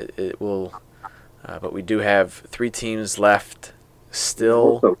 It will, but we do have 3 teams left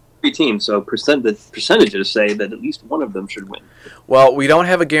still. Also, 3 teams, so the percentages say that at least one of them should win. Well, we don't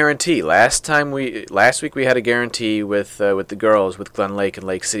have a guarantee. Last week we had a guarantee with the girls, with Glen Lake and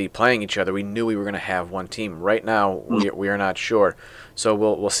Lake City playing each other. We knew we were going to have one team. Right now, we are not sure. So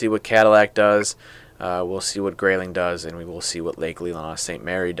we'll see what Cadillac does. We'll see what Grayling does, and we will see what Lake Leelanau St.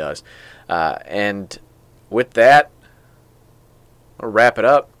 Mary does. And with that, we'll wrap it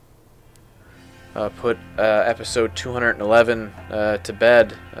up. Put episode 211 to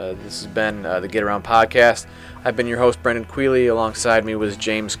bed. This has been the Get Around Podcast. I've been your host, Brendan Quealy. Alongside me was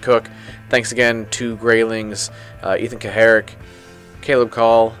James Cook. Thanks again to Grayling's Ethan Kucharek, Caleb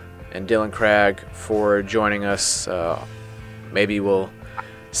Caul, and Dylan Cragg for joining us. Maybe we'll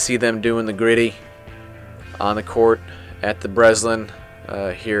see them doing the Griddy on the court at the Breslin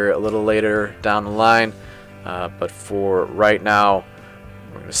here a little later down the line. But for right now,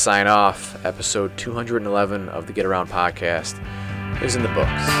 we're going to sign off. Episode 211 of the Get Around Podcast is in the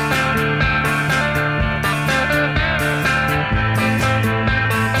books.